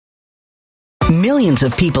Millions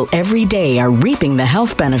of people every day are reaping the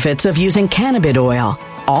health benefits of using cannabis oil,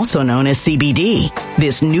 also known as CBD.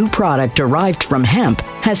 This new product derived from hemp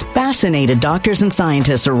has fascinated doctors and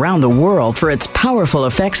scientists around the world for its powerful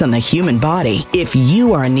effects on the human body. If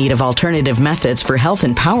you are in need of alternative methods for health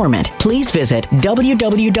empowerment, please visit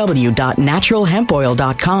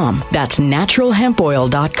www.naturalhempoil.com. That's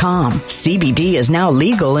naturalhempoil.com. CBD is now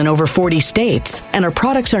legal in over 40 states, and our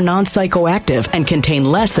products are non-psychoactive and contain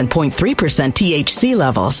less than 0.3% THC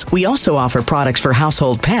levels. We also offer products for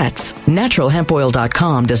household pets.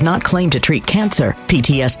 Naturalhempoil.com does not claim to treat cancer,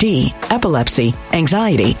 PTSD, epilepsy,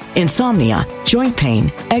 anxiety, insomnia, joint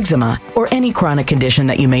pain, eczema, or any chronic condition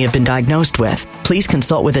that you may have been diagnosed with. Please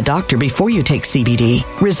consult with a doctor before you take CBD.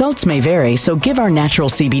 Results may vary, so give our natural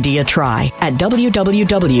CBD a try at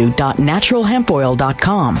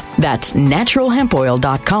www.naturalhempoil.com. That's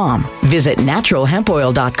naturalhempoil.com. Visit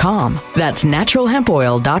naturalhempoil.com. That's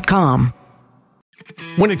naturalhempoil.com.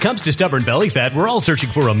 When it comes to stubborn belly fat, we're all searching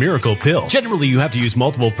for a miracle pill. Generally, you have to use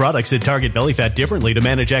multiple products that target belly fat differently to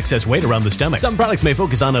manage excess weight around the stomach. Some products may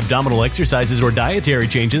focus on abdominal exercises or dietary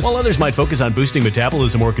changes, while others might focus on boosting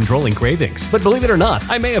metabolism or controlling cravings. But believe it or not,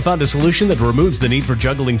 I may have found a solution that removes the need for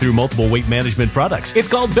juggling through multiple weight management products. It's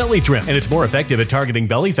called Belly Trim, and it's more effective at targeting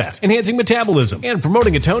belly fat, enhancing metabolism, and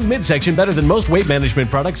promoting a toned midsection better than most weight management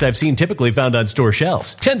products I've seen typically found on store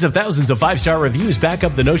shelves. Tens of thousands of 5-star reviews back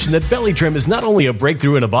up the notion that Belly Trim is not only a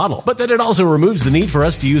breakthrough in a bottle, but that it also removes the need for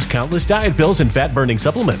us to use countless diet pills and fat-burning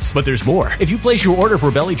supplements. But there's more. If you place your order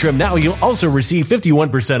for Belly Trim now, you'll also receive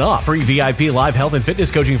 51% off, free VIP live health and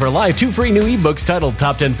fitness coaching for life, 2 free new ebooks titled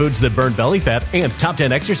Top 10 Foods That Burn Belly Fat and Top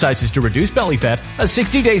 10 Exercises to Reduce Belly Fat, a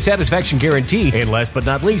 60-day satisfaction guarantee, and last but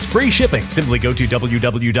not least, free shipping. Simply go to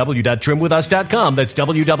www.trimwithus.com. That's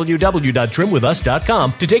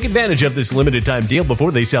www.trimwithus.com to take advantage of this limited time deal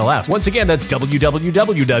before they sell out. Once again, that's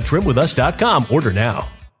www.trimwithus.com. Order now.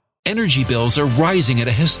 Energy bills are rising at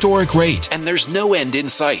a historic rate, and there's no end in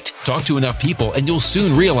sight. Talk to enough people, and you'll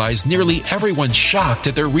soon realize nearly everyone's shocked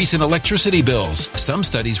at their recent electricity bills. Some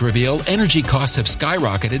studies reveal energy costs have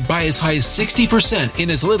skyrocketed by as high as 60%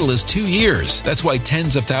 in as little as 2 years. That's why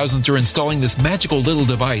tens of thousands are installing this magical little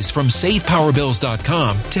device from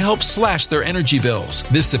SavePowerBills.com to help slash their energy bills.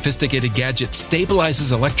 This sophisticated gadget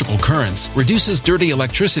stabilizes electrical currents, reduces dirty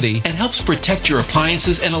electricity, and helps protect your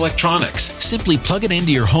appliances and electronics. Simply plug it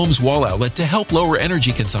into your home's wall outlet to help lower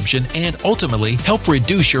energy consumption and ultimately help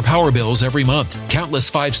reduce your power bills every month.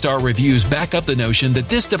 Countless 5-star reviews back up the notion that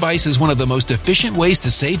this device is one of the most efficient ways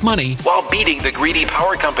to save money while beating the greedy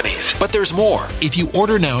power companies. But there's more. If you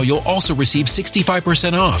order now, you'll also receive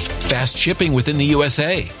 65% off, fast shipping within the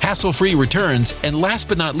USA, hassle-free returns, and last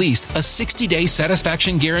but not least, a 60-day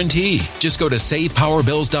satisfaction guarantee. Just go to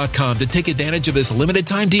SavePowerBills.com to take advantage of this limited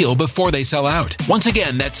time deal before they sell out. Once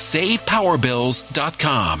again, that's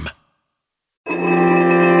SavePowerBills.com.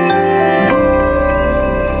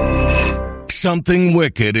 Something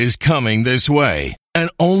wicked is coming this way,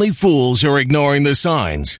 and only fools are ignoring the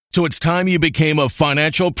signs. So it's time you became a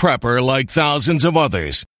financial prepper like thousands of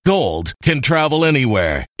others. Gold can travel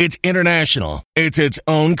anywhere. It's international. It's its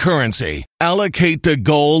own currency. Allocate to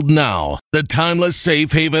gold now, the timeless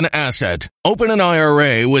safe haven asset. Open an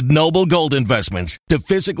IRA with Noble Gold Investments to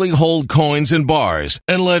physically hold coins and bars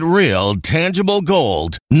and let real, tangible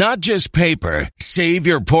gold, not just paper, save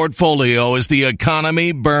your portfolio as the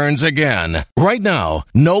economy burns again. Right now,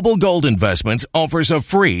 Noble Gold Investments offers a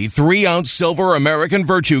free 3-ounce silver American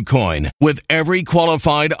Virtue coin with every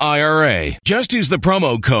qualified IRA. Just use the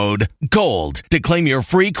promo code GOLD to claim your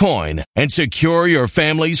free coin and secure your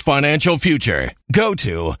family's financial future. Go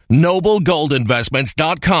to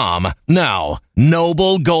noblegoldinvestments.com now.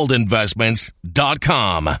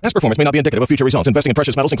 noblegoldinvestments.com. Past performance may not be indicative of future results. Investing in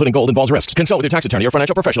precious metals, including gold, involves risks. Consult with your tax attorney or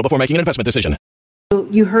financial professional before making an investment decision.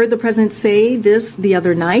 You heard the president say this the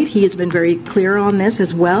other night. He has been very clear on this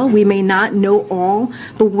as well. We may not know all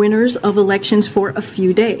the winners of elections for a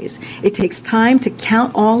few days. It takes time to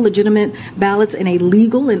count all legitimate ballots in a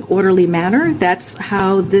legal and orderly manner. That's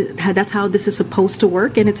how this is supposed to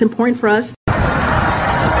work, and it's important for us.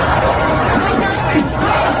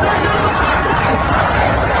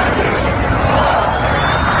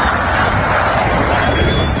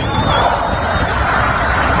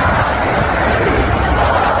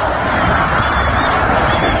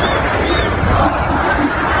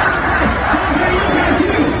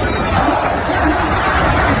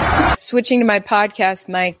 Switching to my podcast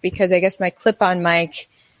mic because I guess my clip-on mic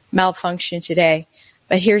malfunctioned today.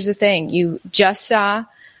 But here's the thing. You just saw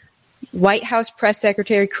White House Press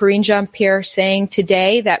Secretary Karine Jean-Pierre saying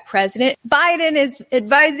today that President Biden is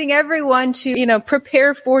advising everyone to,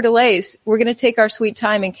 prepare for delays. We're going to take our sweet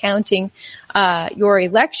time in counting your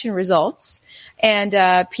election results.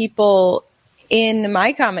 And people in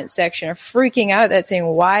my comment section are freaking out at that, saying,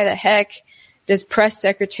 why the heck does Press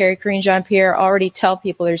Secretary Karine Jean-Pierre already tell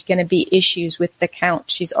people there's going to be issues with the count?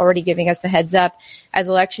 She's already giving us the heads up as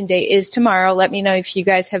Election Day is tomorrow. Let me know if you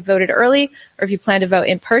guys have voted early or if you plan to vote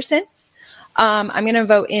in person. I'm going to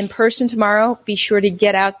vote in person tomorrow. Be sure to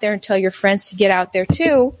get out there and tell your friends to get out there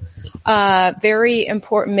too. Very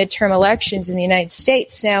important midterm elections in the United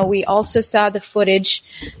States. Now, we also saw the footage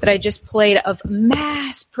that I just played of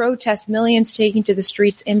mass protests, millions taking to the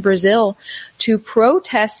streets in Brazil to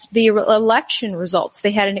protest the election results.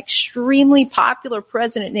 They had an extremely popular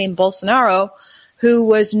president named Bolsonaro, who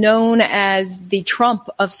was known as the Trump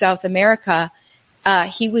of South America.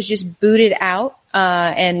 He was just booted out,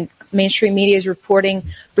 and mainstream media is reporting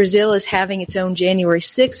Brazil is having its own January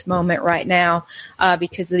 6th moment right now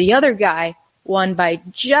because the other guy won by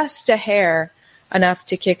just a hair, enough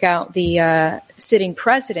to kick out the sitting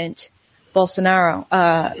president,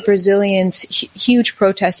 Bolsonaro. Brazilians, huge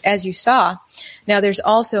protest, as you saw. Now, there's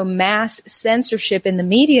also mass censorship in the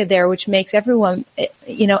media there, which makes everyone,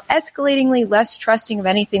 escalatingly less trusting of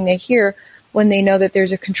anything they hear when they know that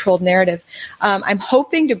there's a controlled narrative. I'm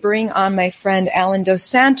hoping to bring on my friend Alan Dos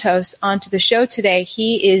Santos onto the show today.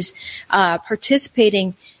 He is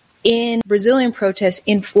participating in Brazilian protests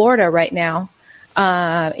in Florida right now.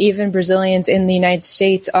 Even Brazilians in the United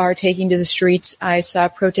States are taking to the streets. I saw a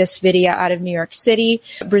protest video out of New York City.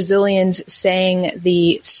 Brazilians saying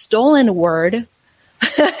the stolen word,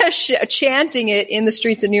 chanting it in the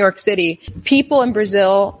streets of New York City. People in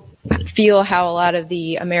Brazil feel how a lot of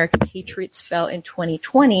the American patriots felt in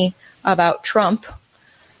 2020 about Trump.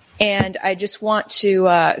 And I just want to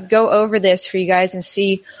go over this for you guys and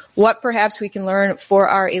see what perhaps we can learn for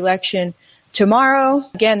our election tomorrow.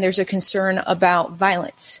 Again, there's a concern about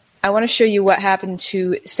violence. I want to show you what happened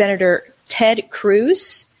to Senator Ted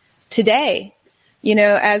Cruz today.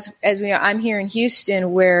 As we know, I'm here in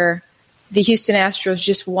Houston, where the Houston Astros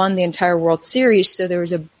just won the entire World Series. So there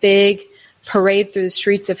was a big parade through the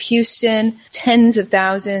streets of Houston, tens of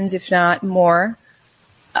thousands, if not more,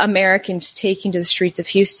 Americans taking to the streets of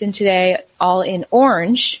Houston today, all in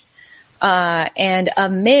orange. And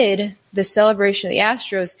amid the celebration of the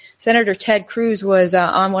Astros, Senator Ted Cruz was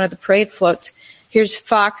on one of the parade floats. Here's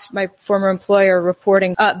Fox, my former employer,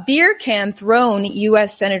 reporting, beer can thrown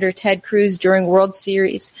U.S. Senator Ted Cruz during World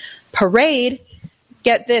Series parade.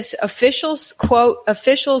 Get this, officials, quote,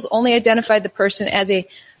 officials only identified the person as a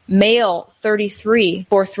male 33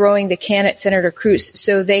 for throwing the can at Senator Cruz.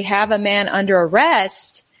 So they have a man under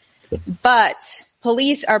arrest, but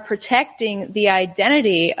police are protecting the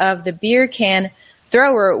identity of the beer can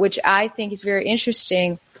thrower, which I think is very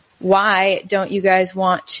interesting. Why don't you guys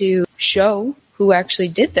want to show who actually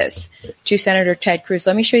did this to Senator Ted Cruz?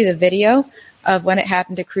 Let me show you the video of when it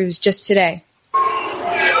happened to Cruz just today.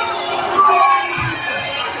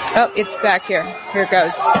 Oh, it's back here. Here it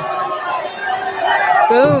goes.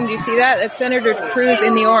 Boom, do you see that? That's Senator Cruz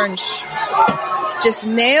in the orange. Just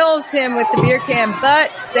nails him with the beer can,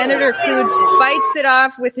 but Senator Cruz fights it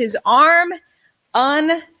off with his arm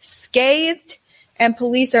unscathed, and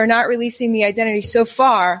police are not releasing the identity so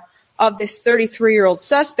far of this 33-year-old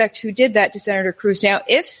suspect who did that to Senator Cruz. Now,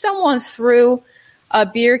 if someone threw a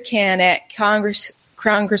beer can at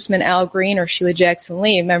Congressman Al Green or Sheila Jackson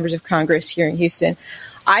Lee, members of Congress here in Houston,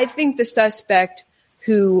 I think the suspect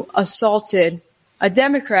who assaulted a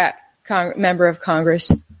Democrat member of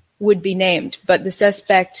Congress would be named, but the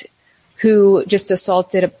suspect who just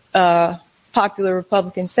assaulted a popular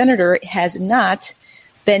Republican senator has not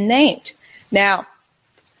been named. Now,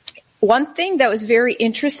 one thing that was very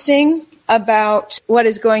interesting about what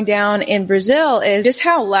is going down in Brazil is just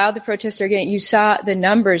how loud the protests are getting. You saw the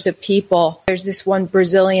numbers of people. There's this one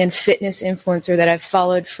Brazilian fitness influencer that I've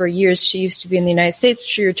followed for years. She used to be in the United States.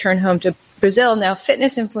 She returned home to Brazil. Now,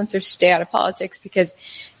 fitness influencers stay out of politics because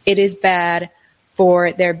it is bad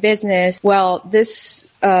for their business. Well, this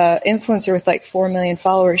influencer with like 4 million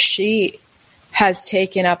followers, she has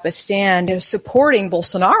taken up a stand supporting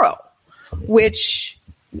Bolsonaro, which,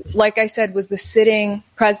 like I said, was the sitting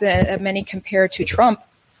president that many compare to Trump,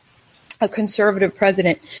 a conservative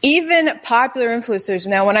president. Even popular influencers.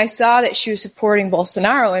 Now, when I saw that she was supporting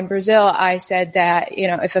Bolsonaro in Brazil, I said that,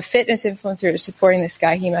 if a fitness influencer is supporting this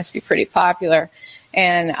guy, he must be pretty popular.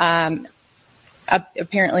 And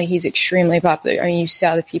apparently he's extremely popular. I mean, you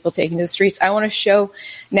saw the people taking to the streets. I want to show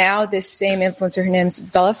now this same influencer. Her name is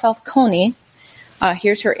Bella Falcone.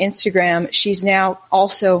 Here's her Instagram. She's now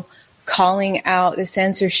also calling out the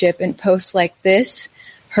censorship in posts like this.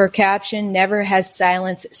 Her caption, "Never has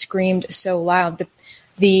silence screamed so loud."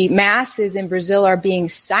 The masses in Brazil are being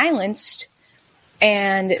silenced,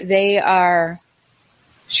 and they are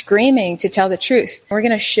screaming to tell the truth. We're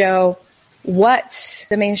going to show what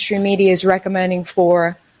the mainstream media is recommending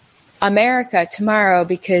for America tomorrow,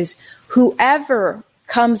 because whoever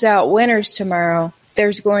comes out winners tomorrow,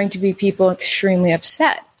 there's going to be people extremely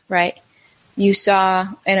upset, right? You saw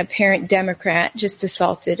an apparent Democrat just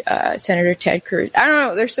assaulted Senator Ted Cruz. I don't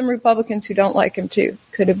know. There's some Republicans who don't like him too.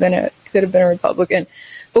 Could have been a Republican,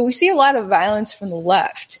 but we see a lot of violence from the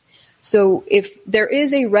left. So if there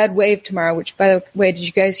is a red wave tomorrow, which, by the way, did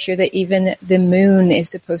you guys hear that even the moon is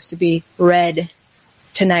supposed to be red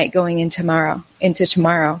tonight going into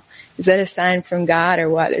tomorrow? Is that a sign from God or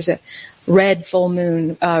what? There's a red full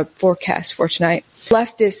moon forecast for tonight.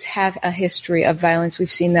 Leftists have a history of violence.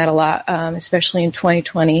 We've seen that a lot, especially in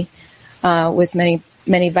 2020, with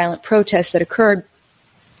many violent protests that occurred,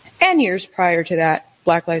 and years prior to that,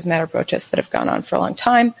 Black Lives Matter protests that have gone on for a long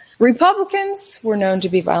time. Republicans were known to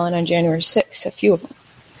be violent on January 6th, a few of them.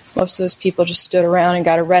 Most of those people just stood around and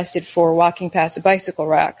got arrested for walking past a bicycle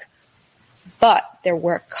rack. But there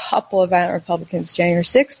were a couple of violent Republicans January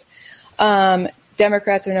 6th.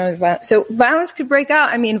 Democrats are known to be violent. So violence could break out.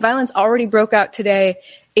 I mean, violence already broke out today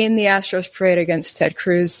in the Astros parade against Ted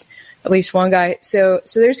Cruz, at least one guy. So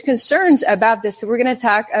there's concerns about this. So we're going to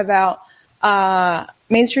talk about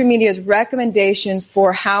mainstream media's recommendations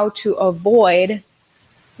for how to avoid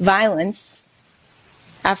violence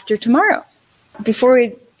after tomorrow. Before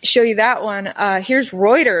we show you that one, here's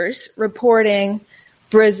Reuters reporting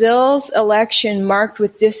Brazil's election marked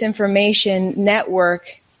with disinformation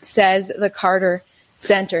network, says the Carter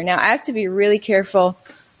Center. Now, I have to be really careful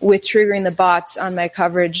with triggering the bots on my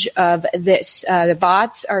coverage of this. The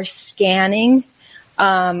bots are scanning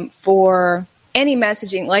for any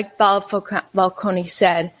messaging. Like Balconi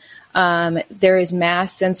said, there is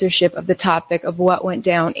mass censorship of the topic of what went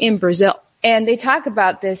down in Brazil. And they talk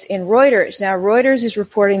about this in Reuters. Now, Reuters is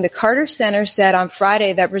reporting the Carter Center said on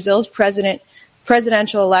Friday that Brazil's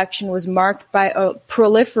presidential election was marked by a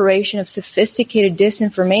proliferation of sophisticated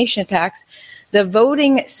disinformation attacks, the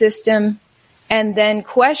voting system, and then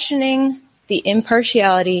questioning the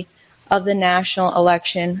impartiality of the National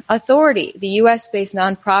Election Authority. The U.S.-based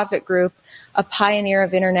nonprofit group, a pioneer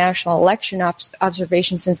of international election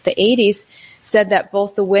observation since the 80s, said that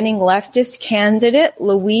both the winning leftist candidate,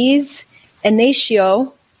 Luiz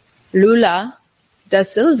Inácio Lula da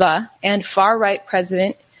Silva, and far-right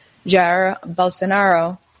President Jair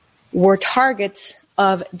Bolsonaro were targets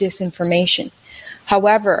of disinformation.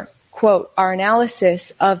 However, quote, our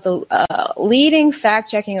analysis of the leading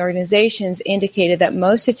fact-checking organizations indicated that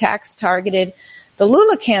most attacks targeted the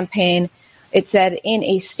Lula campaign, it said in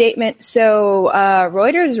a statement. So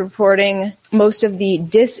Reuters is reporting most of the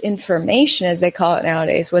disinformation, as they call it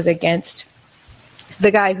nowadays, was against the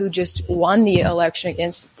guy who just won the election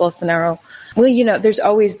against Bolsonaro. Well, you know, there's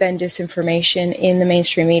always been disinformation in the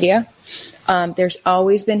mainstream media. There's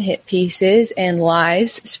always been hit pieces and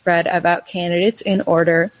lies spread about candidates in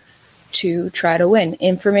order to try to win.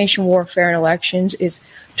 Information warfare in elections is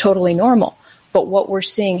totally normal. But what we're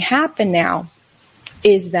seeing happen now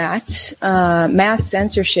is that mass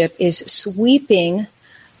censorship is sweeping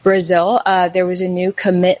Brazil. There was a new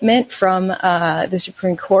commitment from the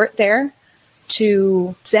Supreme Court there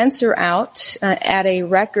to censor out at a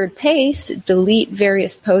record pace, delete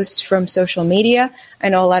various posts from social media. I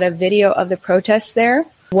know a lot of video of the protests there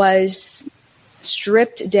was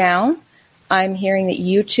stripped down. I'm hearing that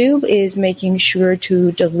YouTube is making sure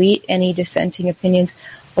to delete any dissenting opinions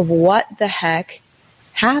of what the heck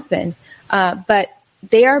happened. But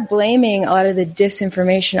they are blaming a lot of the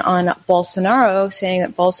disinformation on Bolsonaro, saying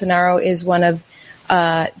that Bolsonaro is one of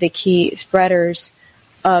the key spreaders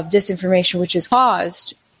of disinformation, which has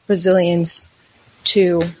caused Brazilians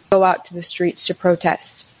to go out to the streets to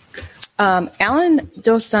protest. Alan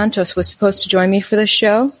Dos Santos was supposed to join me for this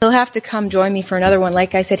show. He'll have to come join me for another one.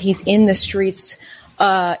 Like I said, he's in the streets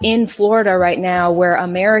in Florida right now, where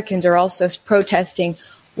Americans are also protesting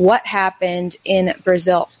what happened in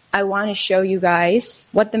Brazil. I want to show you guys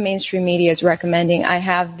what the mainstream media is recommending. I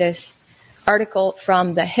have this article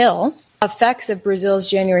from The Hill. Effects of Brazil's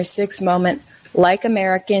January 6th moment, like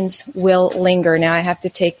Americans, will linger. Now, I have to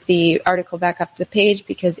take the article back up the page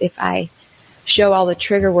because if I show all the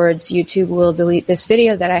trigger words, YouTube will delete this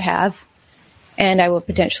video that I have, and I will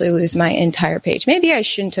potentially lose my entire page. Maybe I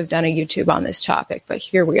shouldn't have done a YouTube on this topic, but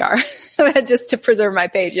here we are, just to preserve my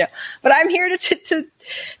page. Yeah. But I'm here to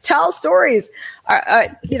tell stories.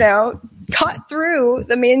 You know, cut through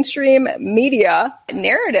the mainstream media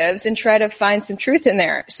narratives and try to find some truth in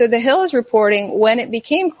there. So The Hill is reporting when it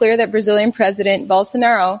became clear that Brazilian President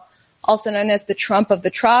Bolsonaro, also known as the Trump of the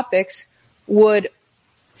tropics, would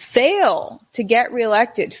fail to get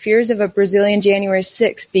reelected, fears of a Brazilian January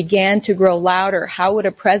 6th began to grow louder. How would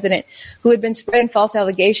a president who had been spreading false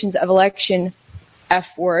allegations of election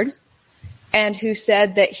F word and who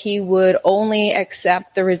said that he would only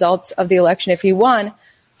accept the results of the election if he won,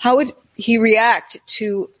 how would he react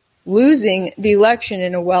to losing the election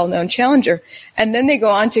in a well-known challenger? And then they go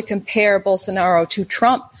on to compare Bolsonaro to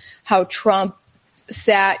Trump, how Trump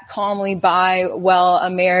sat calmly by while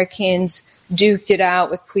Americans duked it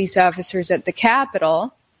out with police officers at the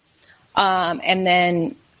Capitol. And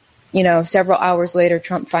then, several hours later,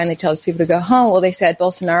 Trump finally tells people to go home. Well, they said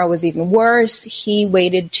Bolsonaro was even worse. He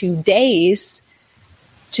waited 2 days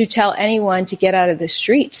to tell anyone to get out of the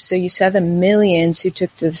streets. So you saw the millions who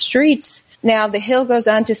took to the streets. Now, The Hill goes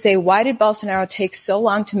on to say, why did Bolsonaro take so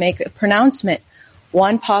long to make a pronouncement?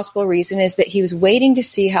 One possible reason is that he was waiting to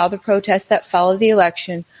see how the protests that followed the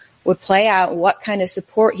election would play out, what kind of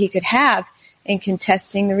support he could have in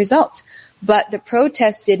contesting the results. But the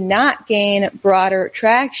protests did not gain broader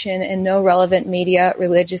traction, and no relevant media,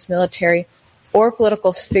 religious, military, or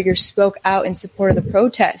political figures spoke out in support of the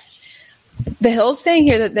protests. The Hill's saying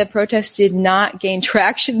here that the protests did not gain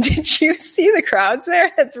traction. Did you see the crowds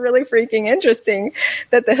there? It's really freaking interesting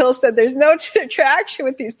that The Hill said there's no traction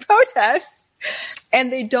with these protests,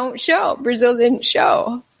 and they don't show. Brazil didn't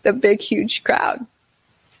show the big, huge crowd.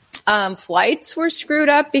 Flights were screwed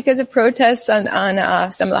up because of protests on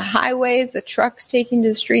some of the highways, the trucks taking to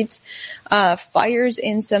the streets, fires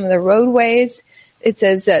in some of the roadways. It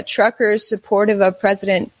says truckers supportive of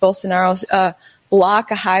President Bolsonaro's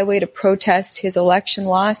block a highway to protest his election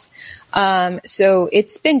loss. So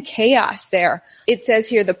it's been chaos there. It says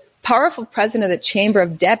here the powerful president of the Chamber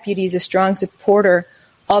of Deputies, a strong supporter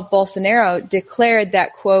of Bolsonaro, declared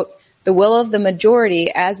that, quote, the will of the majority,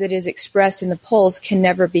 as it is expressed in the polls, can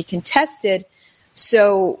never be contested.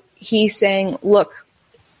 So he's saying, look,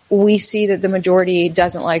 we see that the majority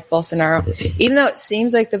doesn't like Bolsonaro. Even though it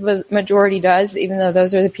seems like the majority does, even though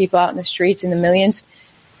those are the people out in the streets in the millions,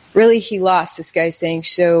 really he lost, this guy's saying.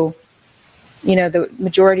 So, the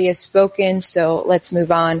majority has spoken, so let's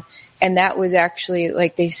move on. And that was actually,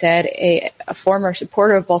 like they said, a former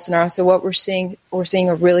supporter of Bolsonaro. So what we're seeing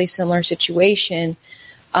a really similar situation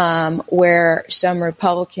where some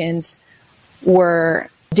Republicans were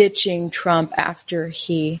ditching Trump after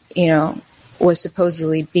he, was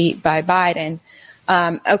supposedly beat by Biden.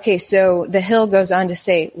 Okay, so The Hill goes on to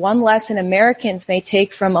say, one lesson Americans may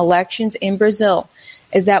take from elections in Brazil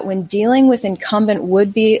is that when dealing with incumbent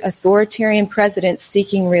would-be authoritarian presidents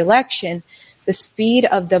seeking re-election, the speed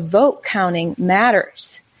of the vote counting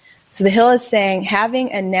matters. So The Hill is saying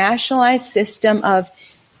having a nationalized system of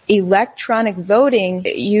electronic voting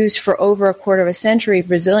used for over a quarter of a century,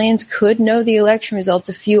 Brazilians could know the election results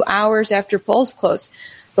a few hours after polls closed,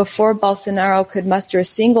 before Bolsonaro could muster a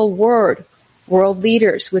single word. World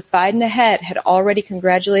leaders, with Biden ahead, had already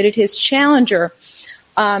congratulated his challenger.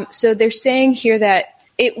 So they're saying here that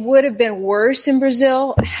it would have been worse in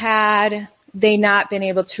Brazil had they not been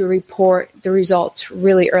able to report the results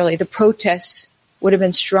really early. The protests would have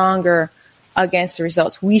been stronger against the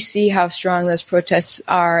results. We see how strong those protests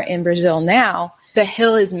are in Brazil now. The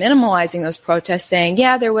Hill is minimalizing those protests, saying,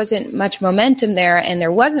 yeah, there wasn't much momentum there, and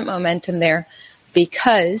there wasn't momentum there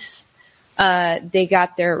because they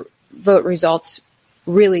got their vote results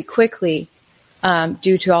really quickly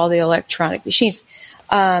due to all the electronic machines.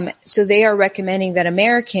 So they are recommending that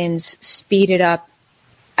Americans speed it up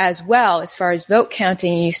as well as far as vote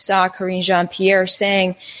counting. You saw Karine Jean-Pierre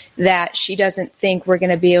saying that she doesn't think we're going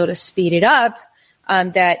to be able to speed it up,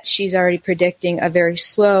 that she's already predicting a very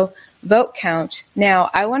slow vote count. Now,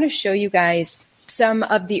 I want to show you guys some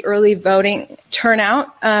of the early voting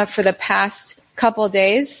turnout for the past couple of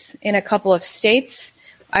days in a couple of states.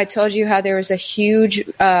 I told you how there was a huge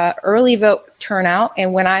early vote turnout,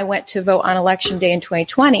 and when I went to vote on Election Day in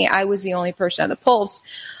 2020, I was the only person at the polls.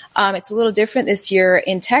 It's a little different this year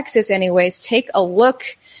in Texas anyways. Take a look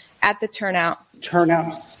at the turnout.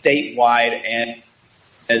 Turnout statewide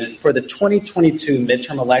and for the 2022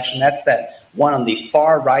 midterm election, that's that one on the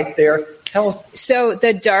far right there. Tell us. So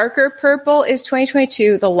the darker purple is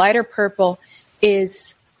 2022. The lighter purple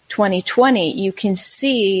is 2020. You can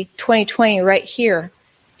see 2020 right here.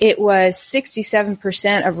 It was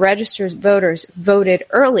 67% of registered voters voted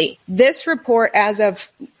early. This report, as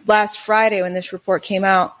of last Friday when this report came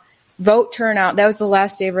out, vote turnout, that was the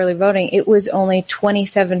last day of early voting, it was only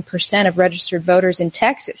 27% of registered voters in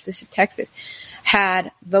Texas, this is Texas,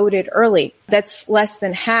 had voted early. That's less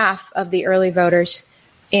than half of the early voters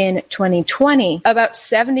in 2020. About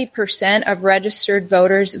 70% of registered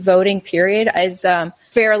voters voting, period, is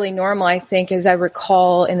fairly normal, I think. As I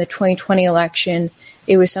recall, in the 2020 election,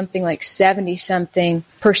 it was something like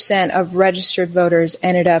 70-something% of registered voters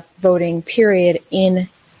ended up voting, period, in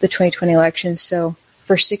the 2020 election. So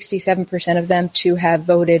for 67% of them to have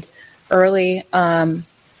voted early in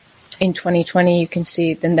 2020, you can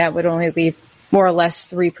see then that would only leave more or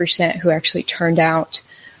less 3% who actually turned out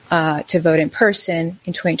to vote in person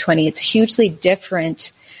in 2020. It's hugely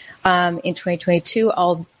different in 2022,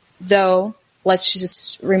 although let's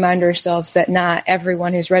just remind ourselves that not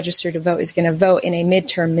everyone who's registered to vote is going to vote in a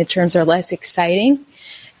midterm. Midterms are less exciting,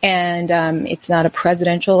 and it's not a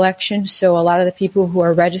presidential election, so a lot of the people who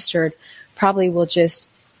are registered probably will just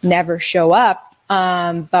never show up,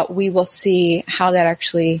 but we will see how that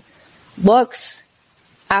actually looks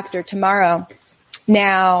after tomorrow.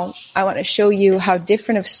 Now, I want to show you how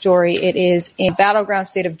different of a story it is in the battleground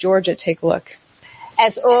state of Georgia. Take a look.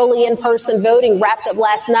 As early in-person voting wrapped up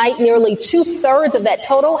last night, nearly 2/3 of that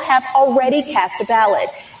total have already cast a ballot.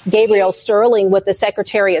 Gabriel Sterling with the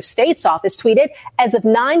Secretary of State's office tweeted, as of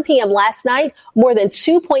 9 p.m. last night, more than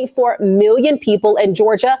 2.4 million people in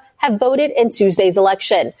Georgia have voted in Tuesday's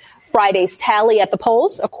election. Friday's tally at the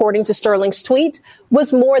polls, according to Sterling's tweet,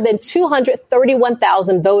 was more than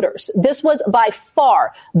 231,000 voters. This was by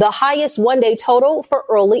far the highest one-day total for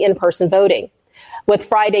early in-person voting. With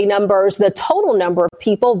Friday numbers, the total number of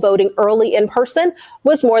people voting early in person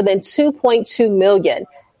was more than 2.2 million.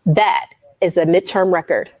 That is a midterm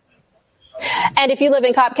record. And if you live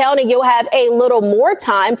in Cobb County, you'll have a little more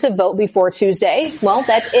time to vote before Tuesday. Well,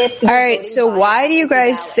 that's if. All right. So why do you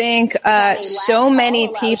guys think so many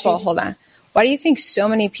people, hold on. Why do you think so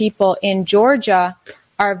many people in Georgia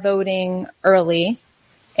are voting early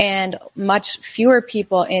and much fewer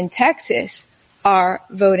people in Texas are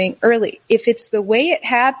voting early? If it's the way it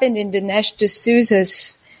happened in Dinesh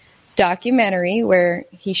D'Souza's documentary where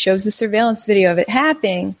he shows the surveillance video of it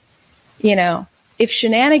happening, you know, if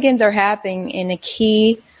shenanigans are happening in a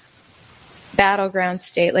key battleground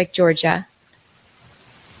state like Georgia,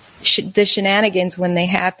 the shenanigans when they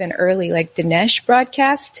happen early, like Dinesh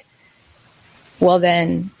broadcast, well,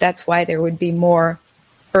 then that's why there would be more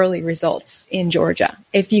early results in Georgia,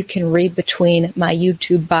 if you can read between my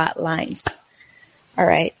YouTube bot lines. All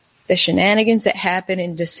right. The shenanigans that happen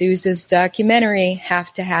in D'Souza's documentary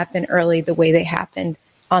have to happen early the way they happened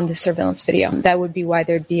on the surveillance video. That would be why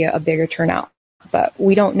there'd be a bigger turnout. But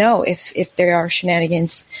we don't know if there are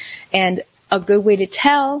shenanigans. And a good way to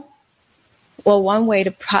tell, well, one way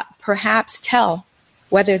to perhaps tell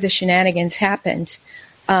whether the shenanigans happened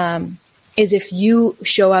is if you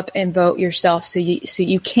show up and vote yourself, so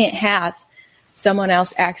you can't have someone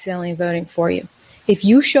else accidentally voting for you. If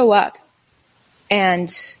you show up and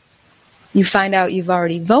you find out you've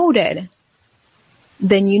already voted,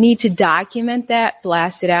 then you need to document that,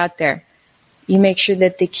 blast it out there. You make sure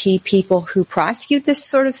that the key people who prosecute this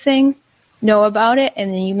sort of thing know about it,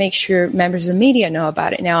 and then you make sure members of the media know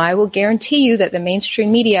about it. Now, I will guarantee you that the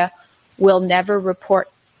mainstream media will never report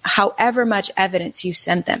however much evidence you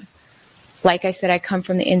send them. Like I said, I come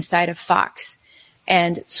from the inside of Fox,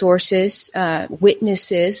 and sources,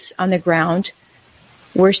 witnesses on the ground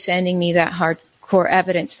were sending me that hardcore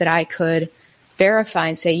evidence that I could verify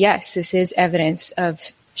and say, yes, this is evidence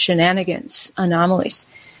of shenanigans, anomalies.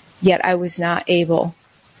 Yet I was not able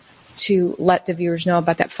to let the viewers know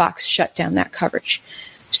about that. Fox shut down that coverage.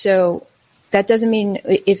 So that doesn't mean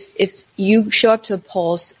if you show up to the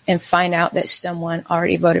polls and find out that someone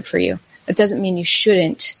already voted for you, that doesn't mean you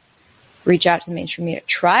shouldn't reach out to the mainstream media.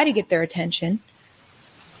 Try to get their attention,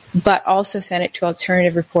 but also send it to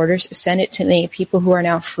alternative reporters. Send it to me, people who are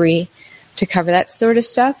now free to cover that sort of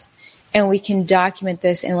stuff. And we can document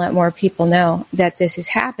this and let more people know that this is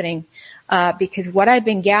happening. Because what I've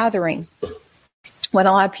been gathering, when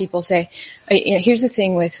a lot of people say, here's the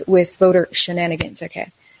thing with voter shenanigans,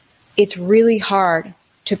 okay? It's really hard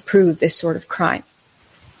to prove this sort of crime.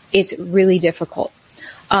 It's really difficult.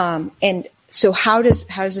 And so how does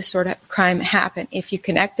this sort of crime happen? If you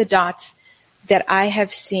connect the dots that I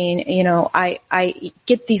have seen, I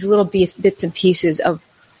get these little bits and pieces of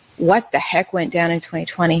what the heck went down in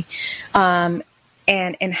 2020, and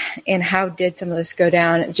how did some of this go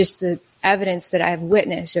down? Just the evidence that I have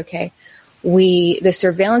witnessed. Okay, the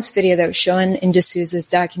surveillance video that was shown in D'Souza's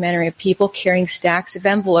documentary of people carrying stacks of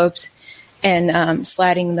envelopes and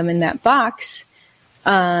sliding them in that box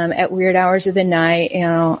at weird hours of the night.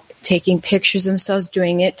 taking pictures of themselves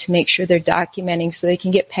doing it to make sure they're documenting so they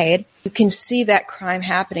can get paid. You can see that crime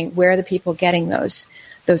happening. Where are the people getting those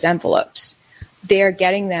envelopes? They're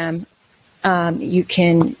getting them. You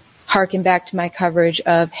can harken back to my coverage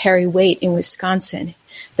of Harry Waite in Wisconsin,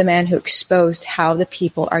 the man who exposed how the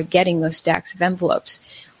people are getting those stacks of envelopes.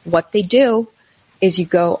 What they do is you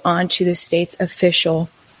go onto the state's official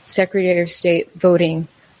Secretary of State voting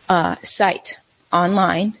site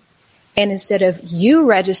online, and instead of you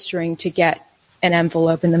registering to get an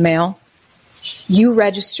envelope in the mail, you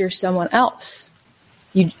register someone else.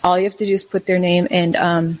 All you have to do is put their name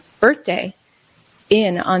and birthday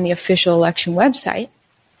in on the official election website,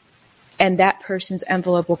 and that person's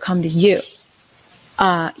envelope will come to you.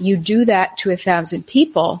 You do that to 1,000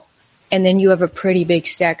 people, and then you have a pretty big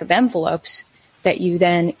stack of envelopes that you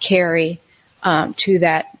then carry to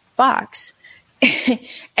that box.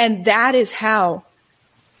 And that is how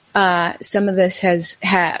some of this has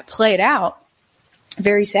played out.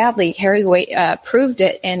 Very sadly, Harry Waite proved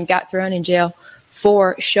it and got thrown in jail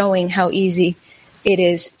for showing how easy it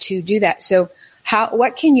is to do that. So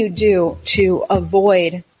what can you do to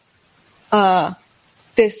avoid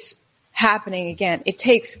this happening again? It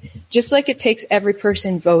takes, just like it takes every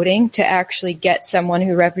person voting to actually get someone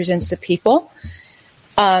who represents the people,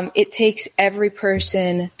 it takes every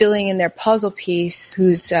person filling in their puzzle piece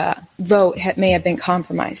whose vote may have been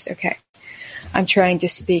compromised. Okay. I'm trying to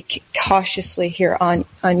speak cautiously here on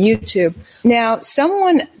YouTube. Now,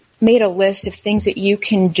 someone made a list of things that you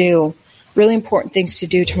can do, really important things to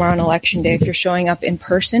do tomorrow on Election Day if you're showing up in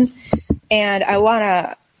person. And I want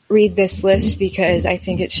to read this list because I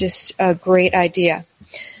think it's just a great idea.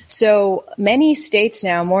 So many states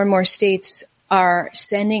now, more and more states are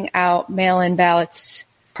sending out mail-in ballots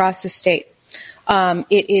across the state.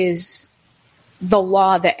 It is the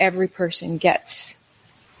law that every person gets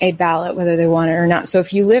a ballot, whether they want it or not. So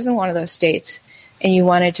if you live in one of those states and you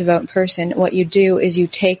wanted to vote in person, what you do is you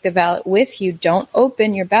take the ballot with you. Don't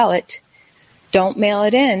open your ballot. Don't mail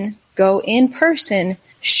it in. Go in person.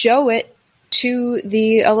 Show it to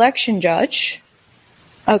the election judge.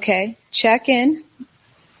 Okay. Check in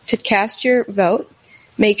to cast your vote.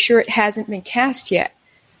 Make sure it hasn't been cast yet.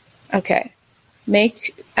 Okay.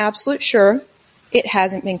 Make absolute sure it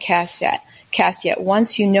hasn't been cast yet.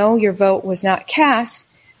 Once you know your vote was not cast,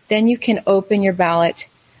 then you can open your ballot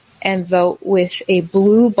and vote with a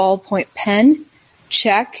blue ballpoint pen.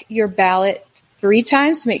 Check your ballot 3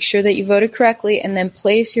 times to make sure that you voted correctly, and then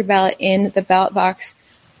place your ballot in the ballot box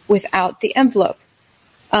without the envelope.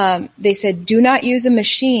 They said do not use a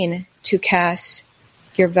machine to cast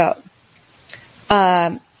your vote.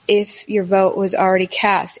 If your vote was already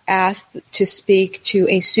cast, ask to speak to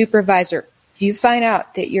a supervisor. If you find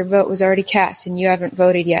out that your vote was already cast and you haven't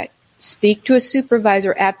voted yet, speak to a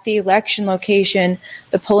supervisor at the election location,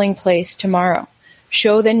 the polling place tomorrow.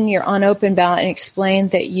 Show them your unopened ballot and explain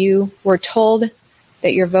that you were told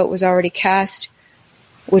that your vote was already cast,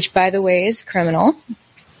 which, by the way, is criminal.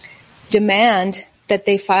 Demand that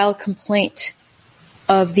they file a complaint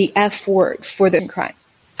of the F word for the crime.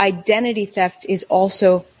 Identity theft is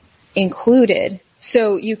also included.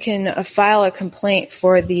 So you can file a complaint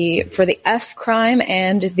for the F crime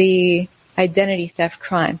and the identity theft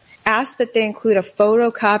crime. Ask that they include a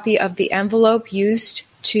photocopy of the envelope used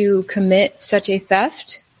to commit such a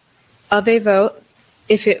theft of a vote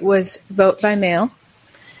if it was vote by mail.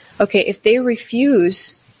 Okay, if they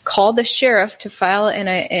refuse, call the sheriff to file an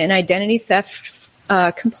identity theft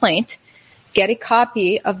complaint. Get a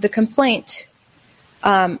copy of the complaint.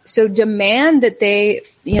 So demand that they,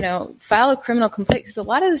 file a criminal complaint, because a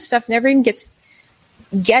lot of this stuff never even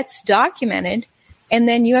gets documented, and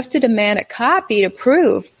then you have to demand a copy to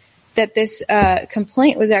prove that this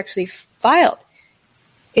complaint was actually filed.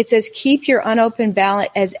 It says keep your unopened ballot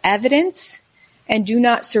as evidence and do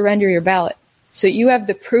not surrender your ballot. So you have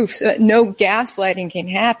the proof so that no gaslighting can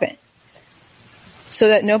happen, so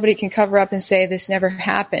that nobody can cover up and say this never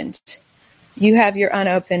happened. You have your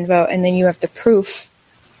unopened vote, and then you have the proof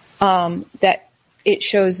that it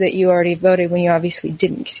shows that you already voted when you obviously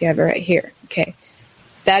didn't, because you have it right here. Okay.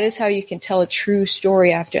 That is how you can tell a true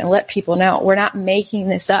story after and let people know we're not making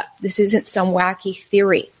this up. This isn't some wacky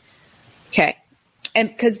theory. Okay. And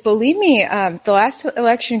because believe me, the last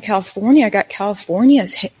election in California, I got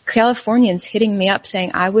Californians hitting me up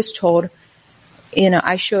saying I was told,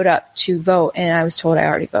 I showed up to vote and I was told I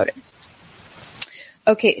already voted.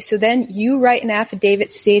 Okay, so then you write an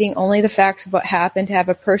affidavit stating only the facts of what happened, to have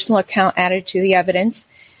a personal account added to the evidence.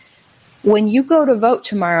 When you go to vote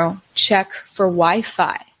tomorrow, check for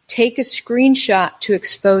Wi-Fi. Take a screenshot to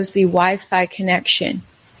expose the Wi-Fi connection.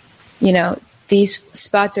 these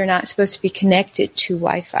spots are not supposed to be connected to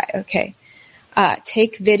Wi-Fi. Okay.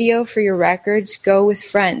 Take video for your records. Go with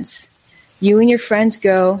friends. You and your friends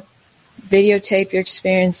go videotape your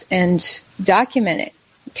experience and document it.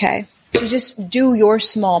 Okay. So just do your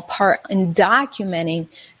small part in documenting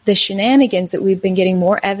the shenanigans that we've been getting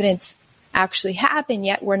more evidence actually happen,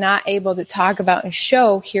 yet we're not able to talk about and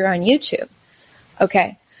show here on YouTube.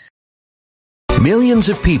 Okay. Millions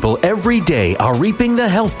of people every day are reaping the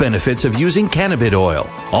health benefits of using cannabis oil,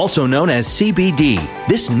 also known as CBD.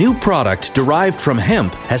 This new product derived from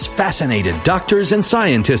hemp has fascinated doctors and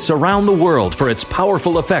scientists around the world for its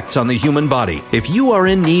powerful effects on the human body. If you are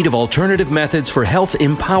in need of alternative methods for health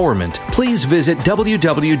empowerment, please visit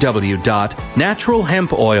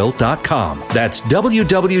www.naturalhempoil.com. That's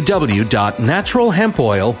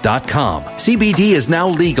www.naturalhempoil.com. CBD is now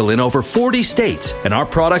legal in over 40 states, and our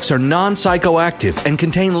products are non-psychoactive and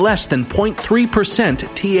contain less than 0.3%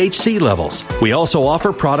 THC levels. We also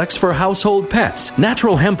offer products for household pets.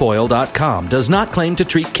 NaturalHempOil.com does not claim to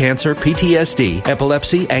treat cancer, PTSD,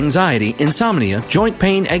 epilepsy, anxiety, insomnia, joint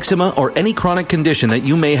pain, eczema, or any chronic condition that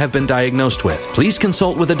you may have been diagnosed with. Please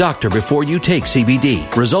consult with a doctor before you take CBD.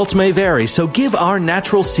 Results may vary, so give our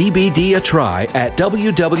natural CBD a try at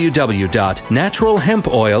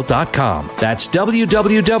www.naturalhempoil.com. That's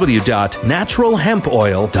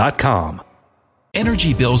www.naturalhempoil.com.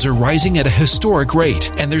 Energy bills are rising at a historic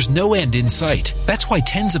rate, and there's no end in sight. That's why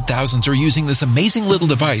tens of thousands are using this amazing little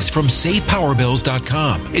device from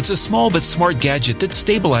SavePowerBills.com. It's a small but smart gadget that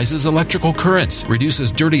stabilizes electrical currents,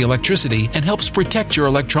 reduces dirty electricity, and helps protect your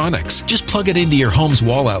electronics. Just plug it into your home's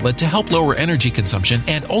wall outlet to help lower energy consumption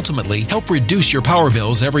and ultimately help reduce your power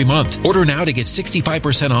bills every month. Order now to get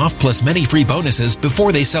 65% off plus many free bonuses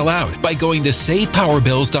before they sell out by going to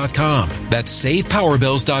SavePowerBills.com. That's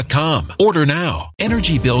SavePowerBills.com. Order now.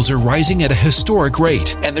 Energy bills are rising at a historic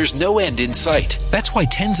rate, and there's no end in sight. That's why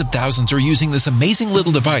tens of thousands are using this amazing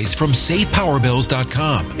little device from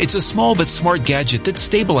SavePowerBills.com. It's a small but smart gadget that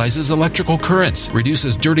stabilizes electrical currents,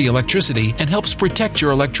 reduces dirty electricity, and helps protect your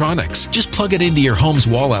electronics. Just plug it into your home's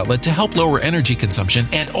wall outlet to help lower energy consumption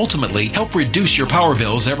and ultimately help reduce your power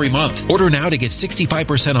bills every month. Order now to get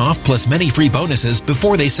 65% off plus many free bonuses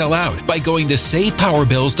before they sell out by going to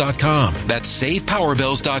SavePowerBills.com. That's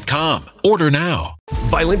SavePowerBills.com. Order now.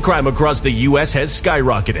 Violent crime across the U.S. has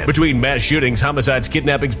skyrocketed. Between mass shootings, homicides,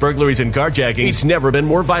 kidnappings, burglaries, and carjackings, it's never been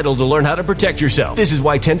more vital to learn how to protect yourself. This is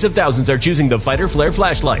why tens of thousands are choosing the Fighter Flare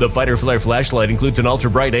flashlight. The Fighter Flare flashlight includes an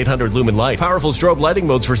ultra-bright 800 lumen light, powerful strobe lighting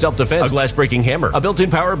modes for self-defense, a glass-breaking hammer, a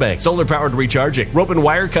built-in power bank, solar-powered recharging, rope and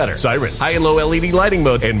wire cutter, siren, high and low LED lighting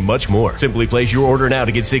mode, and much more. Simply place your order now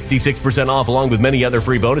to get 66% off along with many other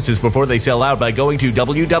free bonuses before they sell out by going to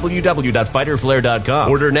www.fighterflare.com.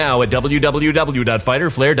 Order now at www.fighterflare.com.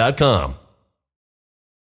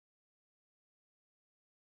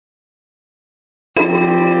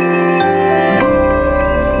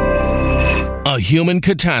 A human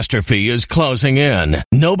catastrophe is closing in.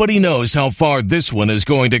 Nobody knows how far this one is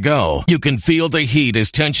going to go. You can feel the heat as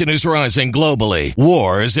tension is rising globally.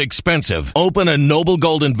 War is expensive. Open a Noble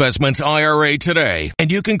Gold Investments IRA today, and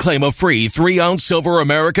you can claim a free 3-ounce silver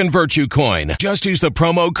American Virtue coin. Just use the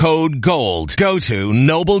promo code GOLD. Go to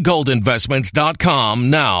noblegoldinvestments.com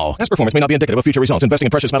now. Past performance may not be indicative of future results. Investing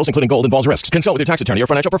in precious metals, including gold, involves risks. Consult with your tax attorney or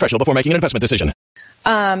financial professional before making an investment decision.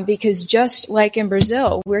 Because just like in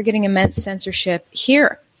Brazil, we're getting immense censorship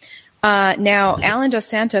here. Now, Alan dos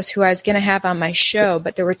Santos, who I was going to have on my show,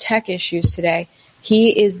 but there were tech issues today,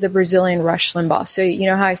 he is the Brazilian Rush Limbaugh. So you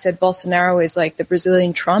know how I said Bolsonaro is like the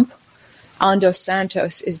Brazilian Trump? Alan dos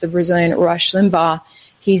Santos is the Brazilian Rush Limbaugh.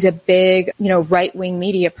 He's a big, right-wing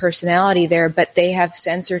media personality there, but they have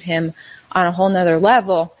censored him on a whole nother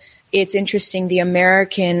level. It's interesting, the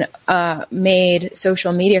American-made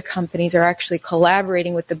social media companies are actually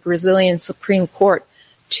collaborating with the Brazilian Supreme Court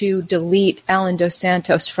to delete Alan dos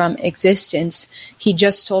Santos from existence. He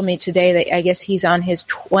just told me today that I guess he's on his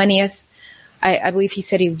 20th, I believe he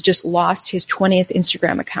said he just lost his 20th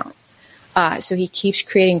Instagram account. So he keeps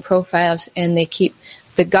creating profiles, and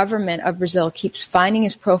the government of Brazil keeps finding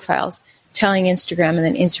his profiles, telling Instagram, and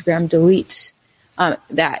then Instagram deletes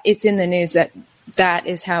that. It's in the news that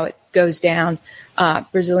is how it goes down.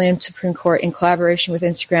 Brazilian Supreme Court, in collaboration with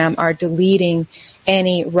Instagram, are deleting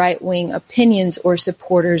any right-wing opinions or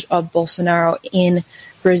supporters of Bolsonaro in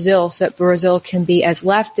Brazil so that Brazil can be as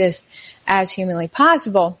leftist as humanly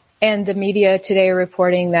possible. And the media today are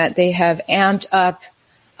reporting that they have amped up,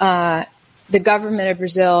 the government of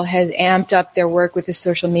Brazil has amped up their work with the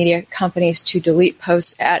social media companies to delete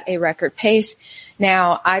posts at a record pace.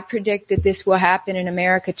 Now, I predict that this will happen in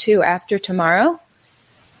America too after tomorrow.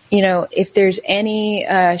 if there's any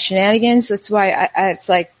shenanigans, that's why it's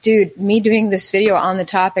like, dude, me doing this video on the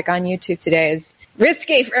topic on YouTube today is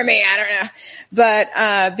risky for me. I don't know.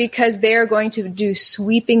 But because they're going to do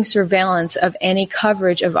sweeping surveillance of any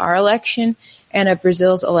coverage of our election and of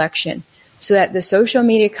Brazil's election, so that the social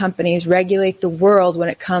media companies regulate the world when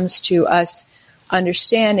it comes to us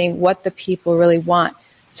understanding what the people really want,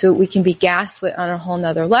 so we can be gaslit on a whole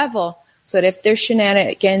nother level, so that if there's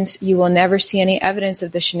shenanigans, you will never see any evidence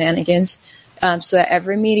of the shenanigans, so that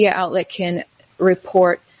every media outlet can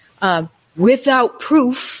report without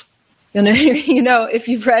proof. If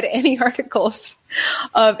you've read any articles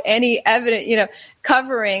of any evidence,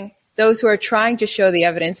 covering those who are trying to show the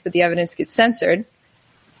evidence, but the evidence gets censored.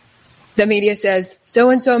 The media says,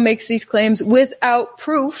 so-and-so makes these claims without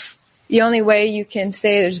proof. The only way you can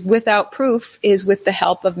say there's without proof is with the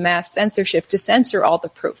help of mass censorship to censor all the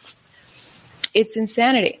proof. It's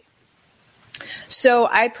insanity. So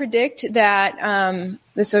I predict that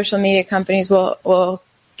the social media companies will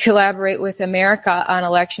collaborate with America on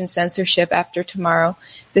election censorship after tomorrow,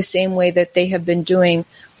 the same way that they have been doing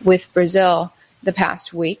with Brazil the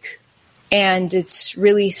past week. And it's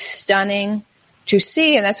really stunning to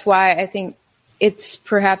see, and that's why I think it's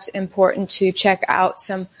perhaps important to check out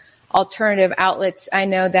some alternative outlets. I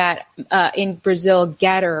know that in Brazil,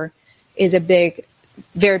 Getter is a big,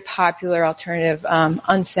 very popular alternative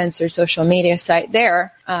uncensored social media site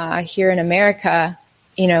there. Here in America,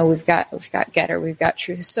 we've got Getter, we've got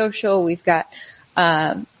Truth Social, we've got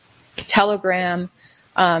Telegram.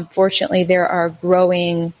 Fortunately, there are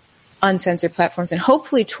growing uncensored platforms, and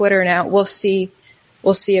hopefully Twitter now. We'll see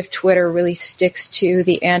if Twitter really sticks to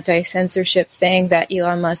the anti-censorship thing that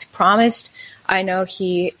Elon Musk promised. I know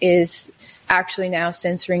he is actually now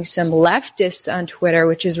censoring some leftists on Twitter,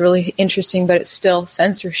 which is really interesting, but it's still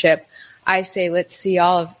censorship. I say let's see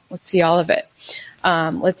all of it.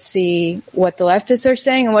 Let's see what the leftists are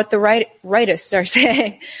saying and what the rightists are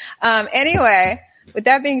saying. Anyway, with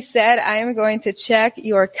that being said, I am going to check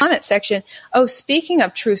your comment section. Oh, speaking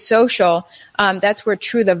of Truth Social, that's where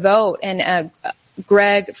True the Vote and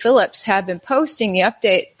Greg Phillips have been posting. The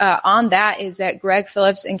update on that is that Greg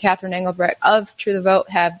Phillips and Catherine Engelbrecht of True the Vote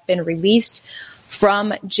have been released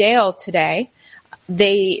from jail today.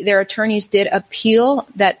 Their attorneys did appeal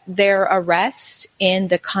that their arrest in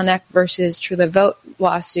the Connect versus True the Vote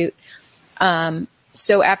lawsuit.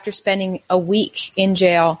 So after spending a week in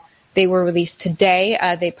jail, they were released today.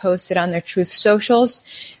 They posted on their Truth Socials,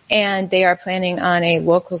 and they are planning on a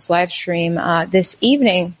Locals live stream this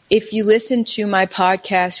evening. If you listen to my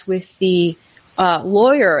podcast with the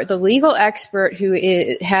lawyer, the legal expert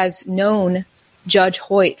who has known Judge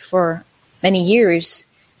Hoyt for many years,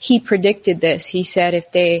 he predicted this. He said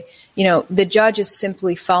if they, the judge is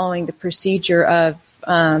simply following the procedure of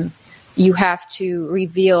you have to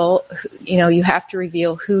reveal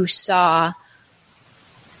who saw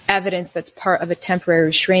evidence that's part of a temporary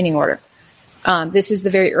restraining order. This is the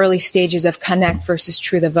very early stages of Connect versus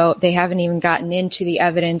True the Vote. They haven't even gotten into the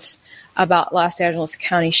evidence about Los Angeles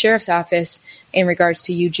County Sheriff's Office in regards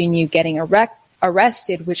to Eugene Yu getting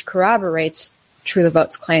arrested, which corroborates True the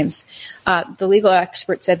Vote's claims. The legal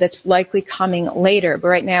expert said that's likely coming later, but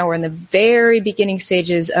right now we're in the very beginning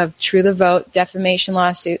stages of True the Vote defamation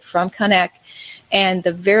lawsuit from Connect, and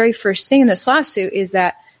the very first thing in this lawsuit is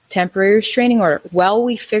that temporary restraining order. Well,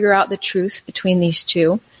 we figure out the truth between these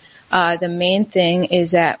two. The main thing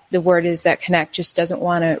is that the word is that Connect just doesn't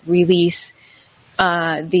want to release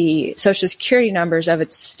the Social Security numbers of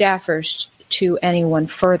its staffers to anyone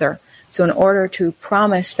further. So in order to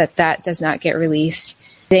promise that that does not get released,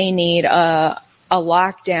 they need a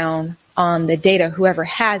lockdown on the data. Whoever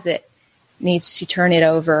has it needs to turn it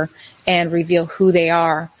over and reveal who they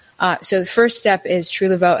are. So the first step is True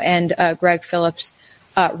the Vote and Greg Phillips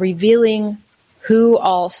revealing who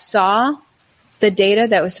all saw the data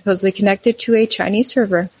that was supposedly connected to a Chinese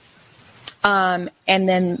server, and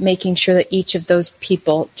then making sure that each of those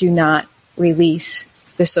people do not release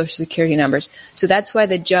the Social Security numbers. So that's why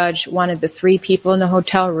the judge wanted the 3 people in the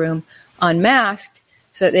hotel room unmasked,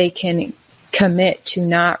 so that they can commit to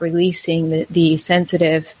not releasing the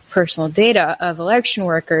sensitive personal data of election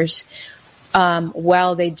workers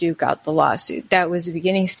while they duke out the lawsuit. That was the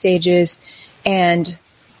beginning stages, and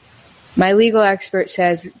my legal expert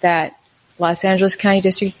says that Los Angeles County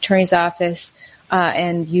District Attorney's Office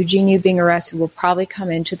and Eugene Yu being arrested will probably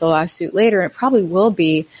come into the lawsuit later. It probably will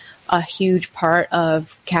be a huge part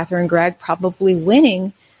of Catherine Gregg probably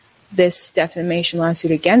winning this defamation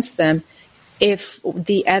lawsuit against them if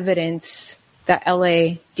the evidence that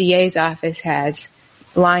LA DA's office has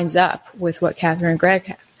lines up with what Catherine Gregg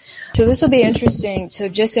has. So this will be interesting. So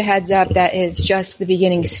just a heads up, that is just the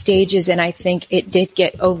beginning stages, and I think it did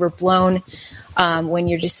get overblown when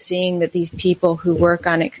you're just seeing that these people who work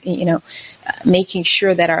on it, making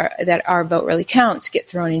sure that our vote really counts get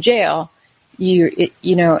thrown in jail.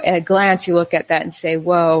 At a glance, you look at that and say,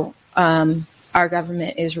 "Whoa, our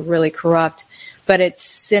government is really corrupt." But it's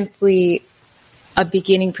simply a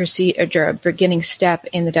beginning procedure, a beginning step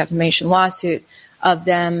in the defamation lawsuit of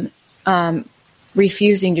them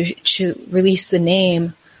refusing to release the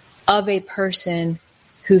name of a person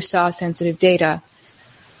who saw sensitive data.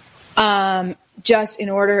 Just in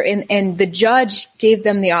order, and the judge gave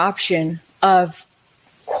them the option of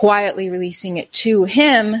quietly releasing it to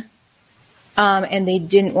him, and they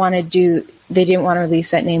didn't want to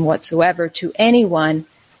release that name whatsoever to anyone,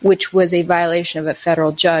 which was a violation of a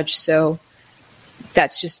federal judge. So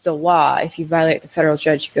that's just the law. If you violate the federal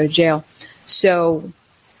judge, you go to jail. So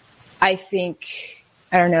I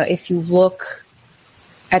don't know, if you look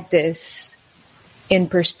at this in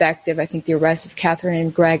perspective, I think the arrest of Catherine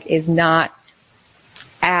and Greg is not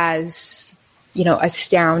as,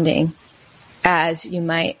 astounding as you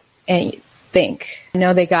might think. I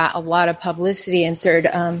know they got a lot of publicity and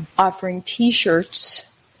started offering T-shirts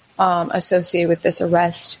associated with this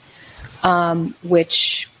arrest,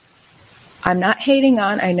 which I'm not hating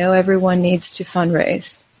on. I know everyone needs to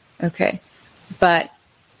fundraise, okay? But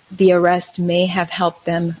the arrest may have helped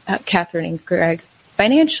them, Catherine and Greg,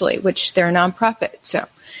 financially, which they're a nonprofit. So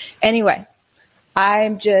anyway,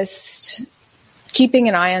 I'm just keeping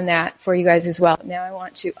an eye on that for you guys as well. Now I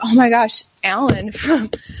want to, oh my gosh, Alan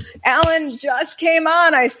just came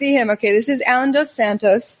on. I see him. Okay, this is Alan dos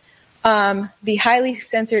Santos, the highly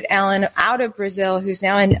censored Alan out of Brazil, who's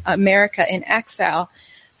now in America in exile,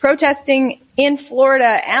 protesting in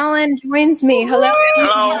Florida. Alan joins me. Hello,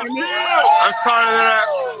 Alan. Hello. I'm sorry that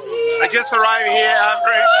I just arrived here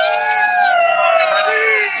after.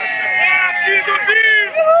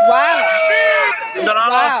 Wow. There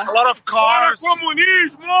are a lot of cars.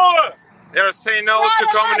 They're saying no to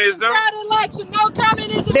communism.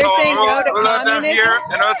 They're saying no to communism? Here,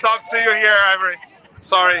 and I'll talk to you here, Ivory.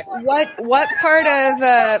 Sorry. What part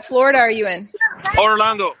of Florida are you in?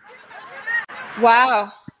 Orlando.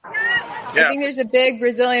 Wow. Yes. I think there's a big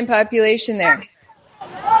Brazilian population there.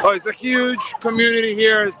 Oh, it's a huge community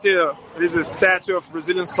here. There's a statue of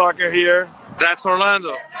Brazilian soccer here. That's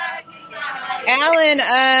Orlando.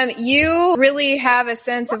 Alan, you really have a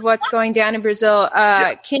sense of what's going down in Brazil.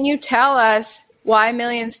 Can you tell us why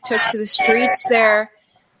millions took to the streets there?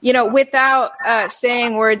 Without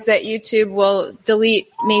saying words that YouTube will delete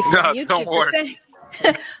me from YouTube. Don't worry.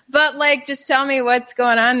 But just tell me what's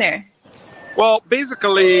going on there. Well,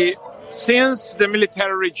 basically, since the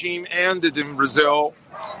military regime ended in Brazil,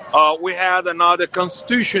 we had another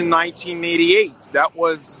constitution in 1988. That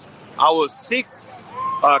was our sixth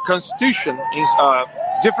constitution,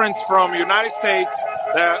 different from the United States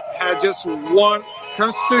that had just one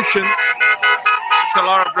constitution. It's a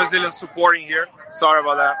lot of Brazilians supporting here. Sorry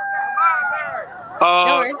about that.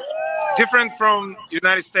 No worries. Different from the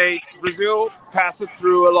United States, Brazil passed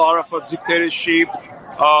through a lot of a dictatorship,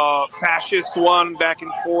 fascist one back in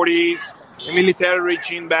the 40s, a military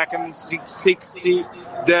regime back in the 60s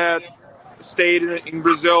that stayed in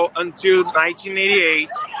Brazil until 1988.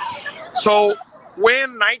 So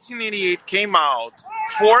when 1988 came out,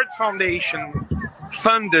 Ford Foundation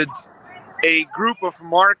funded a group of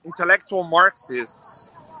intellectual Marxists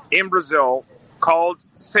in Brazil called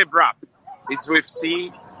SEBRAP. It's with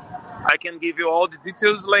C. I can give you all the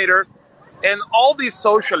details later. And all these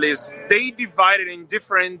socialists, they divided in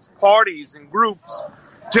different parties and groups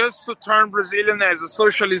just to turn Brazilian as a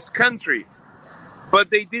socialist country. But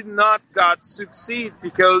they did not succeed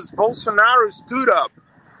because Bolsonaro stood up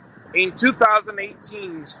in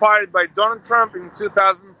 2018, inspired by Donald Trump in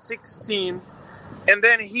 2016. And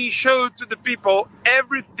then he showed to the people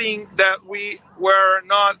everything that we were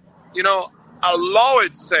not,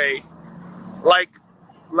 allowed to say, like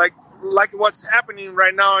what's happening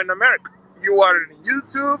right now in America. You are in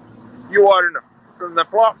YouTube, you are in a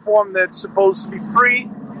platform that's supposed to be free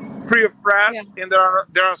of press, and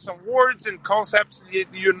there are some words and concepts that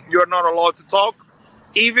you're not allowed to talk,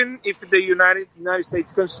 even if the United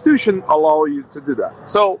States Constitution allows you to do that.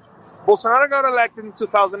 So Bolsonaro got elected in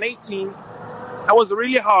 2018. That was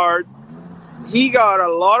really hard. He got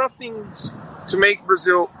a lot of things to make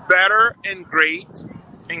Brazil better and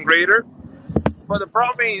greater. But the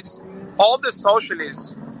problem is all the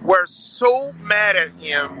socialists were so mad at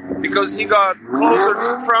him because he got closer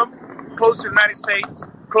to Trump, closer to the United States,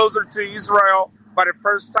 closer to Israel by the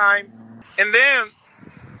first time. And then,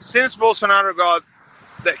 since Bolsonaro got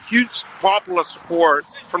the huge popular support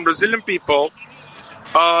from Brazilian people,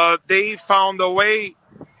 they found a way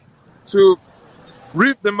to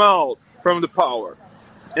rip them out from the power.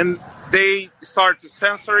 And they started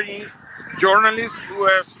censoring journalists who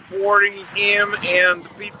were supporting him and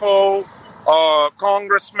people,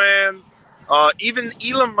 congressmen, even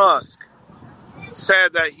Elon Musk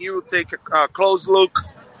said that he would take a close look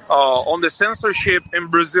on the censorship in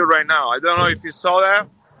Brazil right now. I don't know if you saw that.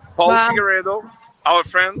 Paulo Figueiredo, our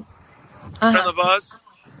friend of us,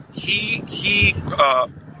 he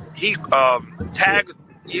tagged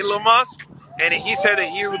Elon Musk, and he said that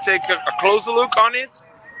he would take a closer look on it.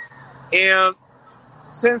 And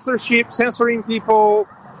censoring people,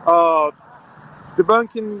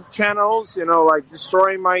 debunking channels, like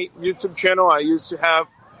destroying my YouTube channel. I used to have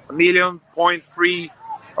 1.3 million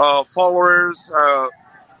followers.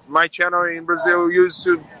 My channel in Brazil used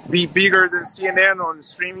to be bigger than CNN on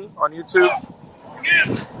streaming on YouTube.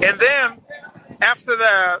 And then after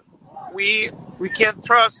that, we can't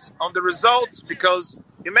trust on the results, because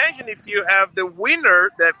imagine if you have the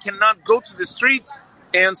winner that cannot go to the streets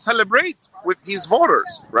and celebrate with his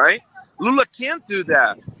voters, right? Lula can't do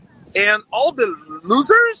that. And all the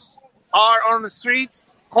losers are on the street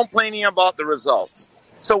complaining about the results.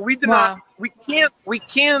 So we can't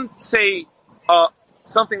say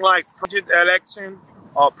something like fraudulent election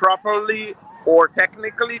properly or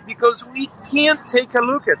technically, because we can't take a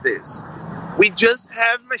look at this. We just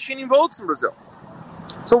have machine votes in Brazil.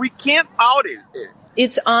 So we can't audit it.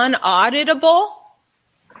 It's unauditable?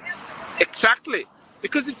 Exactly.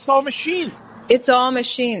 Because it's all machine. It's all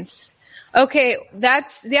machines. Okay,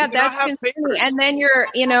 that's concerning. And then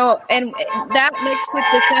and that mixed with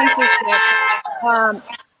the censorship.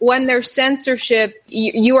 When there's censorship,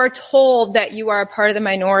 you are told that you are a part of the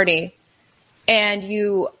minority, and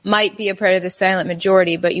you might be a part of the silent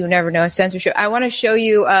majority, but you never know censorship. I want to show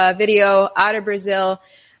you a video out of Brazil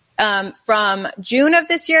from June of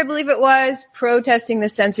this year, I believe it was, protesting the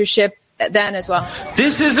censorship then as well.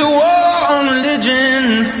 This is a war on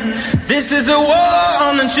religion. This is a war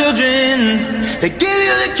on the children. They give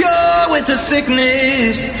you the cure with the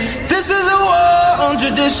sickness. This is a war on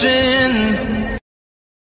tradition.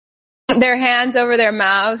 Their hands over their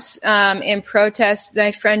mouths in protest.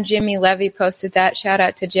 My friend Jimmy Levy posted that. Shout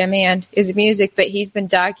out to Jimmy and his music. But he's been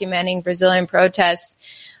documenting Brazilian protests,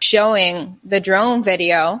 showing the drone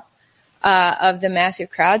video of the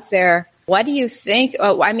massive crowds there. What do you think?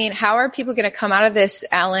 How are people going to come out of this,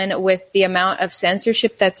 Alan, with the amount of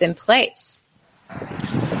censorship that's in place?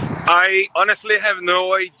 I honestly have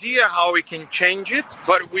no idea how we can change it,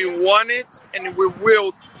 but we want it and we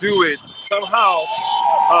will do it somehow.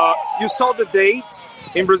 You saw the date.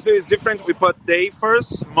 In Brazil is different. We put day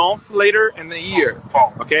first, month later, and a year.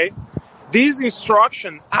 Okay? This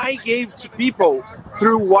instruction I gave to people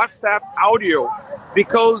through WhatsApp audio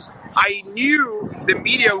because I knew the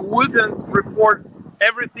media wouldn't report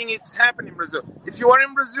everything that's happening in Brazil. If you are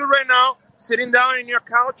in Brazil right now, sitting down in your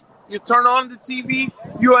couch, you turn on the TV,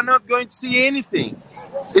 you are not going to see anything.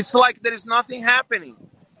 It's like there is nothing happening.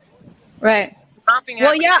 Right. Nothing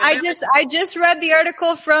happening. Well, yeah, I just read the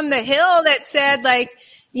article from The Hill that said, there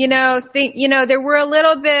were a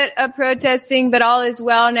little bit of protesting, but all is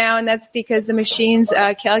well now, and that's because the machines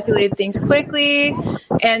calculated things quickly.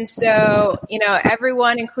 And so,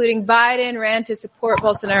 everyone, including Biden, ran to support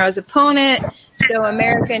Bolsonaro's opponent. So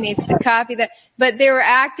America needs to copy that. But they were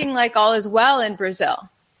acting like all is well in Brazil.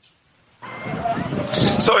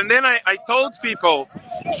 So, and then I told people,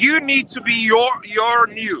 you need to be your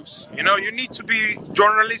news. You need to be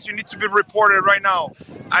journalists. You need to be reported right now.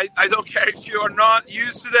 I don't care if you are not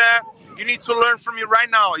used to that. You need to learn from me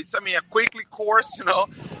right now. It's, a quickly course,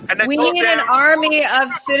 And we need an army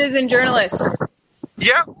of citizen journalists.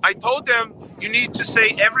 Yeah, I told them you need to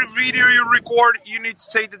say every video you record, you need to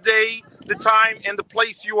say the day, the time, and the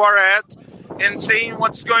place you are at, and saying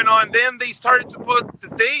what's going on. Then they started to put the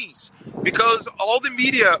days, because all the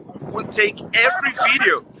media would take every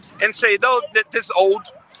video and say, no, this is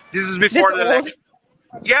old. This is before the election.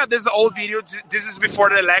 Yeah, this is an old video. This is before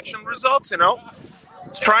the election results,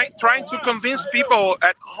 Trying to convince people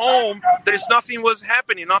at home that nothing was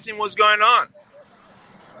happening, nothing was going on.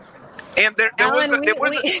 And there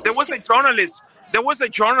was a journalist. There was a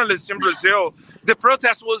journalist in Brazil. The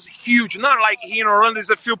protest was huge. Not like here in Orlando, there's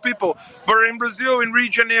a few people, but in Brazil, in Rio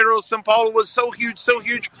de Janeiro, São Paulo was so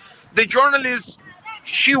huge. The journalist,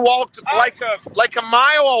 she walked like a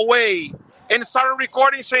mile away and started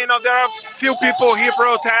recording, saying, "Oh, there are a few people here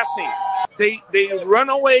protesting." They run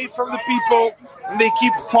away from the people and they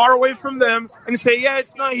keep far away from them and say, "Yeah,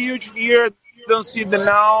 it's not huge here. Don't see the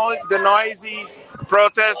noisy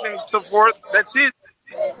protest and so forth." That's it.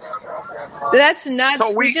 That's nuts.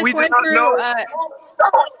 So we went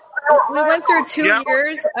through 2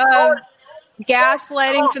 years of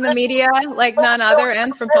gaslighting from the media like none other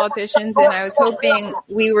and from politicians, and I was hoping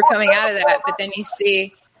we were coming out of that, but then you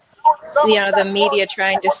see the media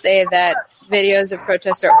trying to say that videos of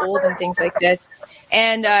protests are old and things like this.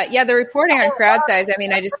 And the reporting on crowd size, I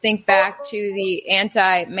mean, I just think back to the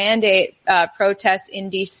anti-mandate protests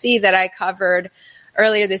in DC that I covered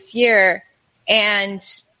earlier this year, and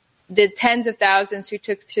the tens of thousands who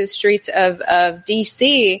took to the streets of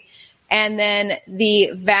DC. And then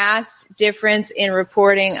the vast difference in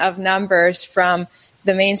reporting of numbers from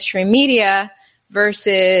the mainstream media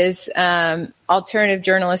versus alternative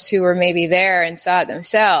journalists who were maybe there and saw it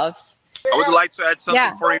themselves. I would like to add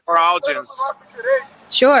something for your audience.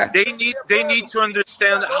 Sure. They need to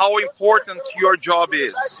understand how important your job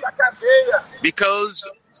is. Because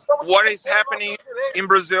what is happening in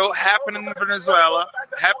Brazil, happening in Venezuela,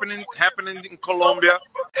 happening in Colombia,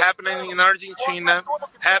 happening in Argentina,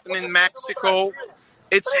 happening in Mexico.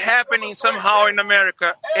 It's happening somehow in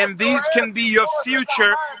America, and this can be your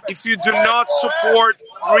future if you do not support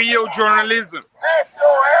real journalism.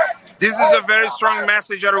 This is a very strong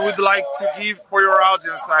message that I would like to give for your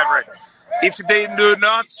audience, Ivory. If they do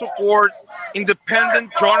not support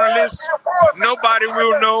independent journalists, nobody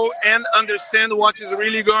will know and understand what is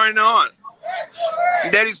really going on.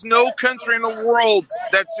 There is no country in the world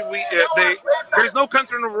there is no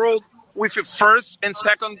country in the world with a First and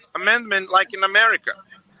Second Amendment like in America.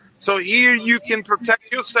 So here you can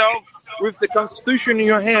protect yourself with the Constitution in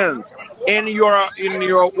your hand and your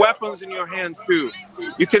weapons in your hand too.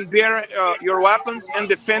 You can bear your weapons and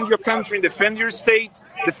defend your country, defend your state,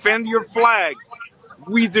 defend your flag.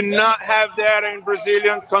 We do not have that in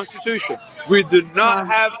Brazilian Constitution. We do not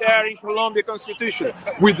have that in Colombian Constitution.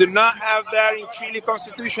 We do not have that in Chile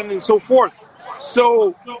Constitution and so forth.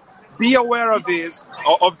 So be aware of this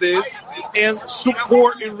and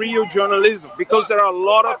support in real journalism, because there are a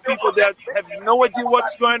lot of people that have no idea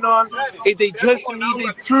what's going on and they just need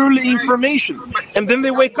a truly information, and then they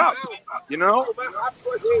wake up,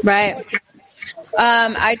 Right.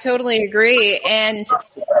 I totally agree. And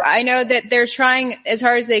I know that they're trying as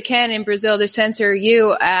hard as they can in Brazil to censor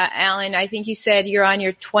you, Alan. I think you said you're on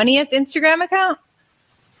your 20th Instagram account?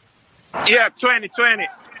 Yeah, 20.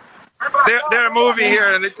 They're moving here.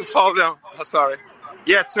 I need to follow them. Oh, sorry.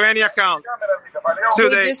 Yeah, 20 account. They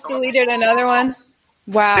just deleted another one?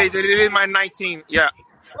 Wow. They deleted my 19, yeah.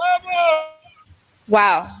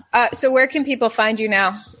 Wow. So where can people find you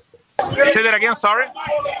now? Say that again, sorry?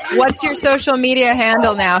 What's your social media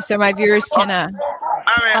handle now so my viewers can...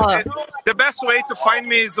 the best way to find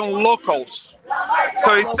me is on Locals.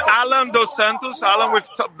 So it's Alan Dos Santos, Alan with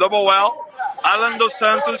double L,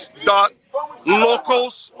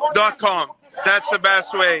 alandosantos.locals.com. That's the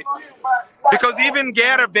best way. Because even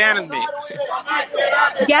Getter banned me.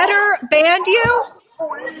 Getter banned you?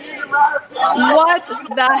 What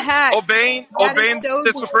the heck? Obeying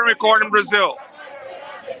the Supreme Court in Brazil.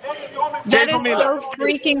 That is so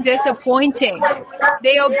freaking disappointing.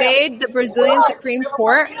 They obeyed the Brazilian Supreme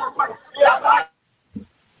Court?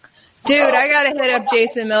 Dude, I gotta hit up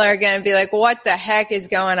Jason Miller again and be like, what the heck is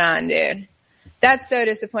going on, dude? That's so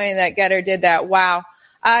disappointing that Getter did that. Wow.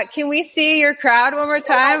 Can we see your crowd one more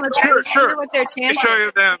time? Let's see what they're chanting. Show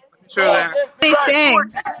you them. What are they saying?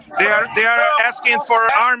 They are asking for an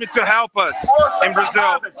army to help us in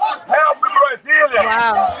Brazil.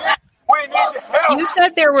 Wow. You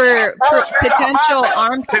said there were potential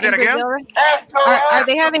armed in Brazil. Are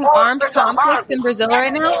they having armed conflicts in Brazil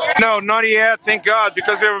right now? No, not yet, thank God,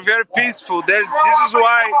 because we are very peaceful. This is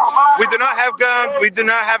why we do not have guns, we do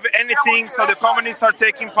not have anything, so the communists are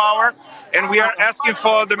taking power, and we are asking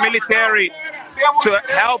for the military to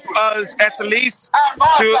help us at least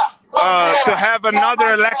to have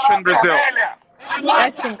another election in Brazil.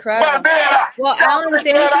 That's incredible. Well, Alan,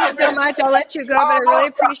 thank you so much. I'll let you go, but I really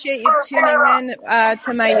appreciate you tuning in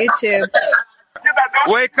to my YouTube.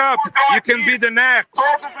 Wake up. You can be the next.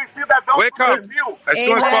 Wake up as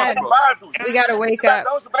soon as possible. We got to wake up.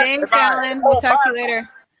 Thanks, Alan. We'll talk to you later.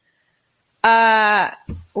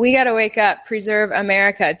 We got to wake up. Preserve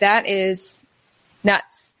America. That is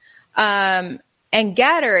nuts. And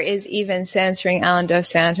Getter is even censoring Alan Dos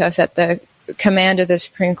Santos at the command of the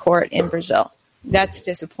Supreme Court in Brazil. That's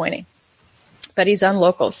disappointing. But he's on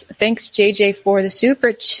Locals. Thanks, JJ, for the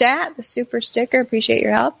super chat, the super sticker. Appreciate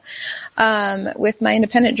your help with my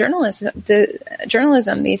independent journalism.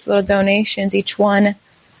 These little donations, each one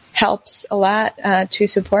helps a lot to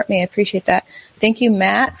support me. I appreciate that. Thank you,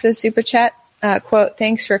 Matt, for the super chat. Quote,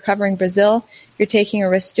 thanks for covering Brazil. You're taking a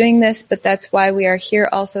risk doing this, but that's why we are here.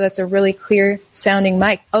 Also, that's a really clear sounding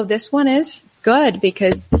mic. Oh, this one is good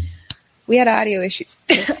because we had audio issues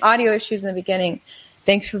in the beginning.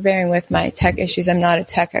 Thanks for bearing with my tech issues. I'm not a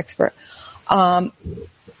tech expert. So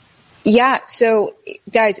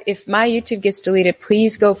guys, if my YouTube gets deleted,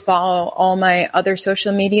 please go follow all my other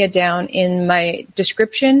social media down in my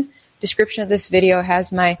description. Description of this video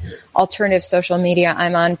has my alternative social media.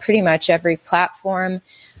 I'm on pretty much every platform.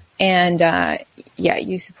 And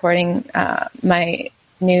you supporting my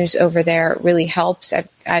news over there really helps.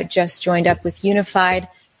 I just joined up with Unified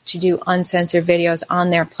to do uncensored videos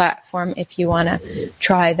on their platform. If you want to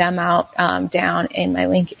try them out, down in my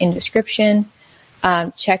link in description.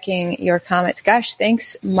 Checking your comments. Gosh,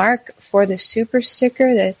 thanks, Mark, for the super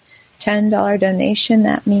sticker, the $10 donation.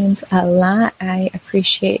 That means a lot. I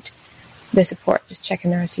appreciate the support. Just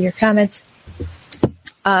checking the rest of your comments.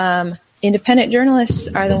 Independent journalists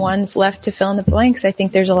are the ones left to fill in the blanks. I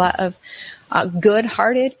think there's a lot of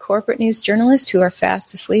good-hearted corporate news journalists who are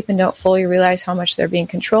fast asleep and don't fully realize how much they're being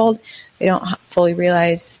controlled. They don't fully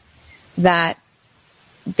realize that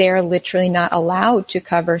they're literally not allowed to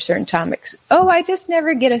cover certain topics. Oh, I just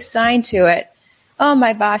never get assigned to it. Oh,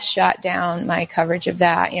 my boss shot down my coverage of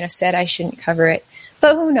that, said I shouldn't cover it.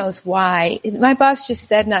 But who knows why? My boss just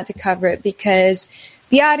said not to cover it because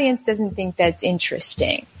the audience doesn't think that's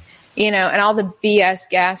interesting. And all the BS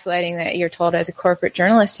gaslighting that you're told as a corporate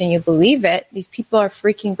journalist and you believe it, these people are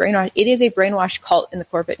freaking brainwashed. It is a brainwashed cult in the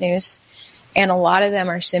corporate news. And a lot of them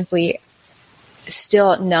are simply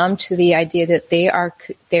still numb to the idea that they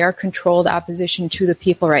are controlled opposition to the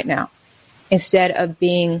people right now. Instead of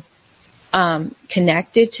being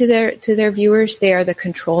connected to their viewers, they are the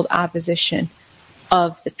controlled opposition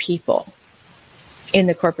of the people in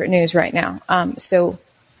the corporate news right now. So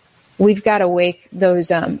we've got to wake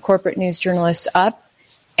those corporate news journalists up,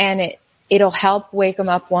 and it'll help wake them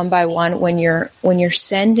up one by one when you're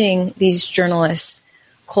sending these journalists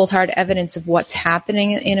cold hard evidence of what's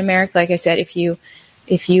happening in America. Like I said, if you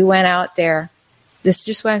went out there, this is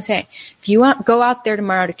just what I'm saying. If you go out there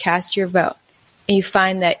tomorrow to cast your vote and you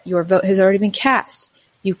find that your vote has already been cast,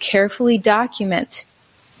 you carefully document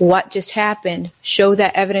what just happened, show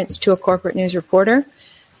that evidence to a corporate news reporter.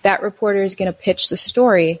 That reporter is going to pitch the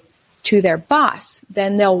story to their boss.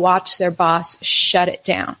 Then they'll watch their boss shut it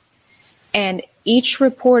down. And each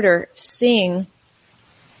reporter seeing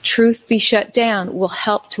truth be shut down will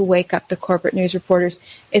help to wake up the corporate news reporters.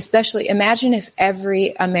 Especially, imagine if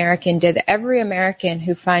every American did that. Every American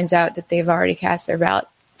who finds out that they've already cast their ballot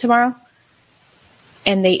tomorrow,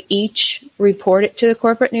 and they each report it to the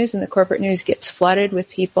corporate news, and the corporate news gets flooded with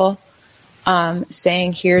people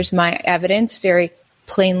saying, here's my evidence, very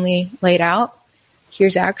plainly laid out.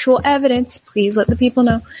 Here's actual evidence. Please let the people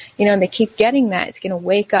know. And they keep getting that. It's going to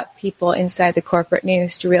wake up people inside the corporate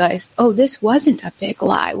news to realize, oh, this wasn't a big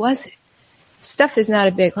lie, was it? Stuff is not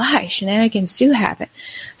a big lie. Shenanigans do happen.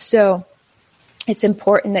 So it's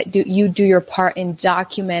important that you do your part in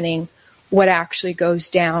documenting what actually goes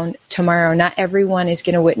down tomorrow. Not everyone is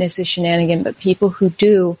going to witness a shenanigan, but people who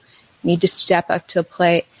do need to step up to the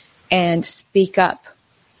plate and speak up.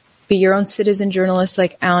 Be your own citizen journalist,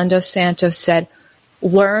 like Alan Dos Santos said.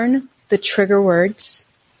 Learn the trigger words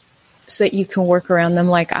so that you can work around them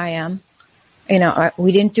like I am.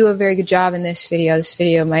 We didn't do a very good job in this video. This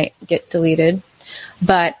video might get deleted.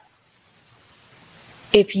 But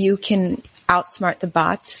if you can outsmart the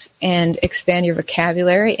bots and expand your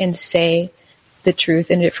vocabulary and say the truth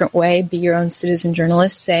in a different way, be your own citizen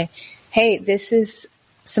journalist, say, hey, this is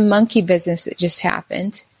some monkey business that just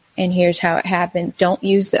happened, and here's how it happened. Don't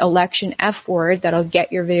use the election F word. That'll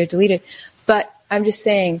get your video deleted. But I'm just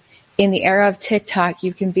saying, in the era of TikTok,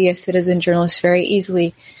 you can be a citizen journalist very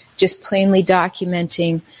easily, just plainly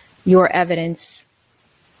documenting your evidence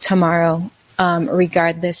tomorrow,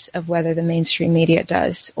 regardless of whether the mainstream media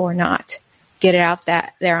does or not. Get it out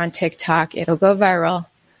there on TikTok. It'll go viral.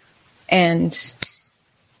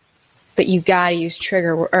 But you gotta use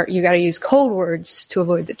you gotta use code words to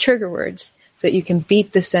avoid the trigger words so that you can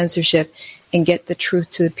beat the censorship and get the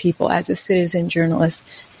truth to the people as a citizen journalist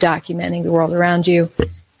documenting the world around you.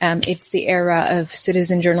 It's the era of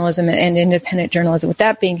citizen journalism and independent journalism. With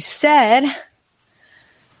that being said,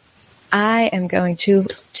 I am going too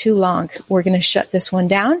long. We're going to shut this one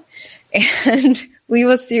down, and we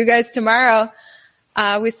will see you guys tomorrow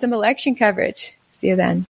with some election coverage. See you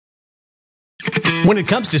then. When it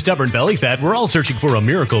comes to stubborn belly fat, we're all searching for a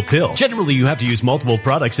miracle pill. Generally, you have to use multiple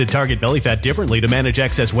products that target belly fat differently to manage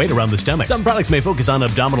excess weight around the stomach. Some products may focus on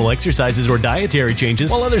abdominal exercises or dietary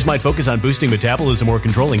changes, while others might focus on boosting metabolism or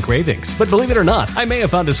controlling cravings. But believe it or not, I may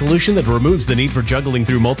have found a solution that removes the need for juggling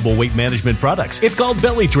through multiple weight management products. It's called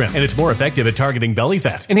Belly Trim, and it's more effective at targeting belly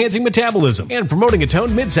fat, enhancing metabolism, and promoting a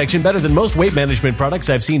toned midsection better than most weight management products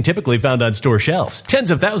I've seen typically found on store shelves.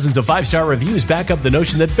 Tens of thousands of 5-star reviews back up the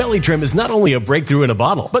notion that Belly Trim is not only a breakthrough in a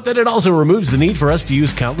bottle, but that it also removes the need for us to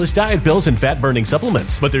use countless diet pills and fat-burning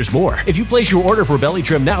supplements. But there's more. If you place your order for Belly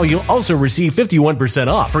Trim now, you'll also receive 51%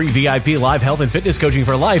 off, free VIP live health and fitness coaching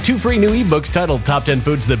for life, 2 free new ebooks titled Top 10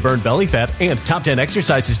 Foods That Burn Belly Fat and Top 10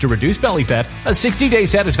 Exercises to Reduce Belly Fat, a 60-day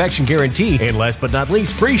satisfaction guarantee, and last but not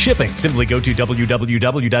least, free shipping. Simply go to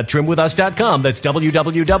www.trimwithus.com. That's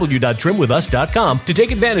www.trimwithus.com to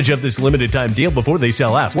take advantage of this limited time deal before they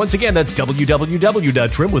sell out. Once again, that's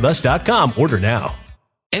www.trimwithus.com. Order now.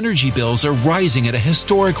 Energy bills are rising at a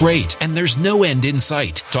historic rate, and there's no end in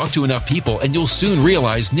sight. Talk to enough people, and you'll soon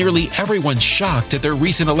realize nearly everyone's shocked at their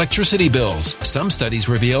recent electricity bills. Some studies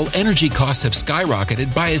reveal energy costs have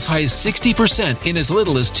skyrocketed by as high as 60% in as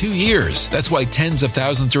little as 2 years. That's why tens of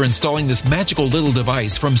thousands are installing this magical little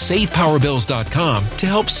device from SavePowerBills.com to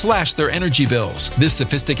help slash their energy bills. This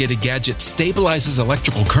sophisticated gadget stabilizes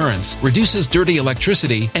electrical currents, reduces dirty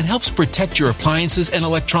electricity, and helps protect your appliances and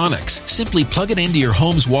electronics. Simply plug it into your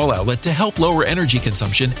home's wall outlet to help lower energy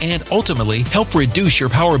consumption and ultimately help reduce your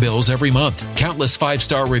power bills every month. Countless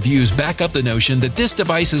 5-star reviews back up the notion that this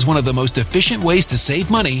device is one of the most efficient ways to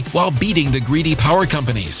save money while beating the greedy power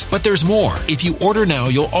companies. But there's more. If you order now,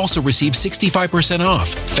 you'll also receive 65% off,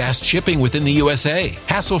 fast shipping within the USA,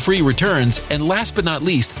 hassle-free returns, and last but not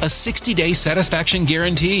least, a 60-day satisfaction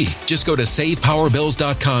guarantee. Just go to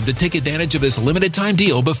SavePowerBills.com to take advantage of this limited time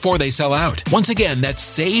deal before they sell out. Once again,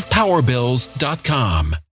 that's SavePowerBills.com.